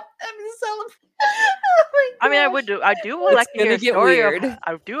 about oh my I mean, I gosh. do like to hear a get story weird.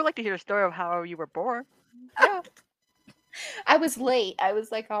 I do like to hear a story of how you were born. Yeah. I was late. I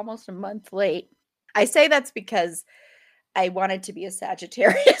was like almost a month late. I say that's because I wanted to be a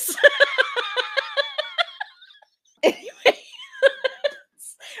Sagittarius. Anyway,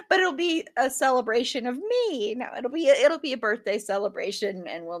 but it'll be a celebration of me. No, it'll be a birthday celebration,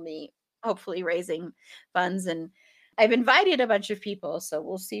 and we'll be hopefully raising funds. And I've invited a bunch of people, so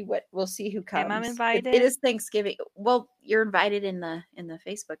we'll see who comes. Am I It invited? is Thanksgiving. Well, you're invited in the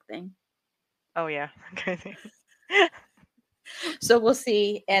Facebook thing. Oh yeah. Okay. So we'll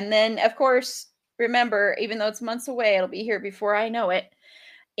see. And then, of course, remember, even though it's months away, it'll be here before I know it.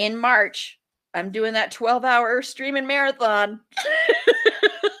 In March, I'm doing that 12-hour streaming marathon.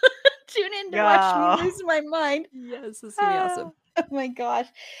 Tune in to watch me lose my mind. Yes, this is gonna be awesome. Oh my gosh.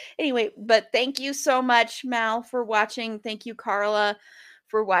 Anyway, but thank you so much, Mal, for watching. Thank you, Carla,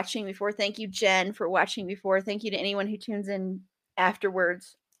 for watching before. Thank you, Jen, for watching before. Thank you to anyone who tunes in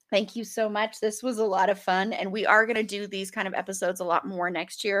afterwards. Thank you so much. This was a lot of fun. And we are going to do these kind of episodes a lot more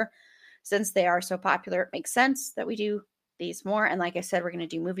next year. Since they are so popular, it makes sense that we do these more. And like I said, we're going to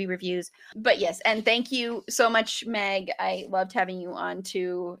do movie reviews. But yes, and thank you so much, Meg. I loved having you on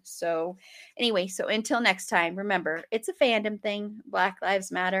too. So anyway, so until next time, remember, it's a fandom thing. Black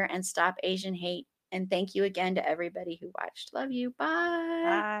Lives Matter and stop Asian hate. And thank you again to everybody who watched. Love you. Bye.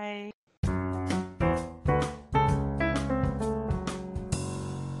 Bye.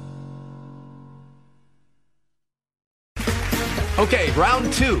 Okay,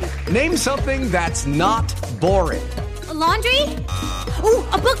 round 2. Name something that's not boring. A laundry? Ooh,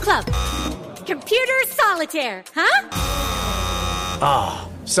 a book club. Computer solitaire, huh? Ah,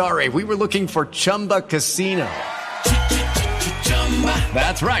 sorry, we were looking for Chumba Casino.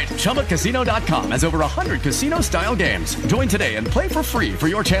 That's right, ChumbaCasino.com has over 100 casino-style games. Join today and play for free for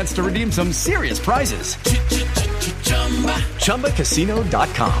your chance to redeem some serious prizes.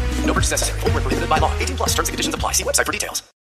 ChumbaCasino.com. No purchase necessary. Void where prohibited by law. 18+ terms and conditions apply. See website for details.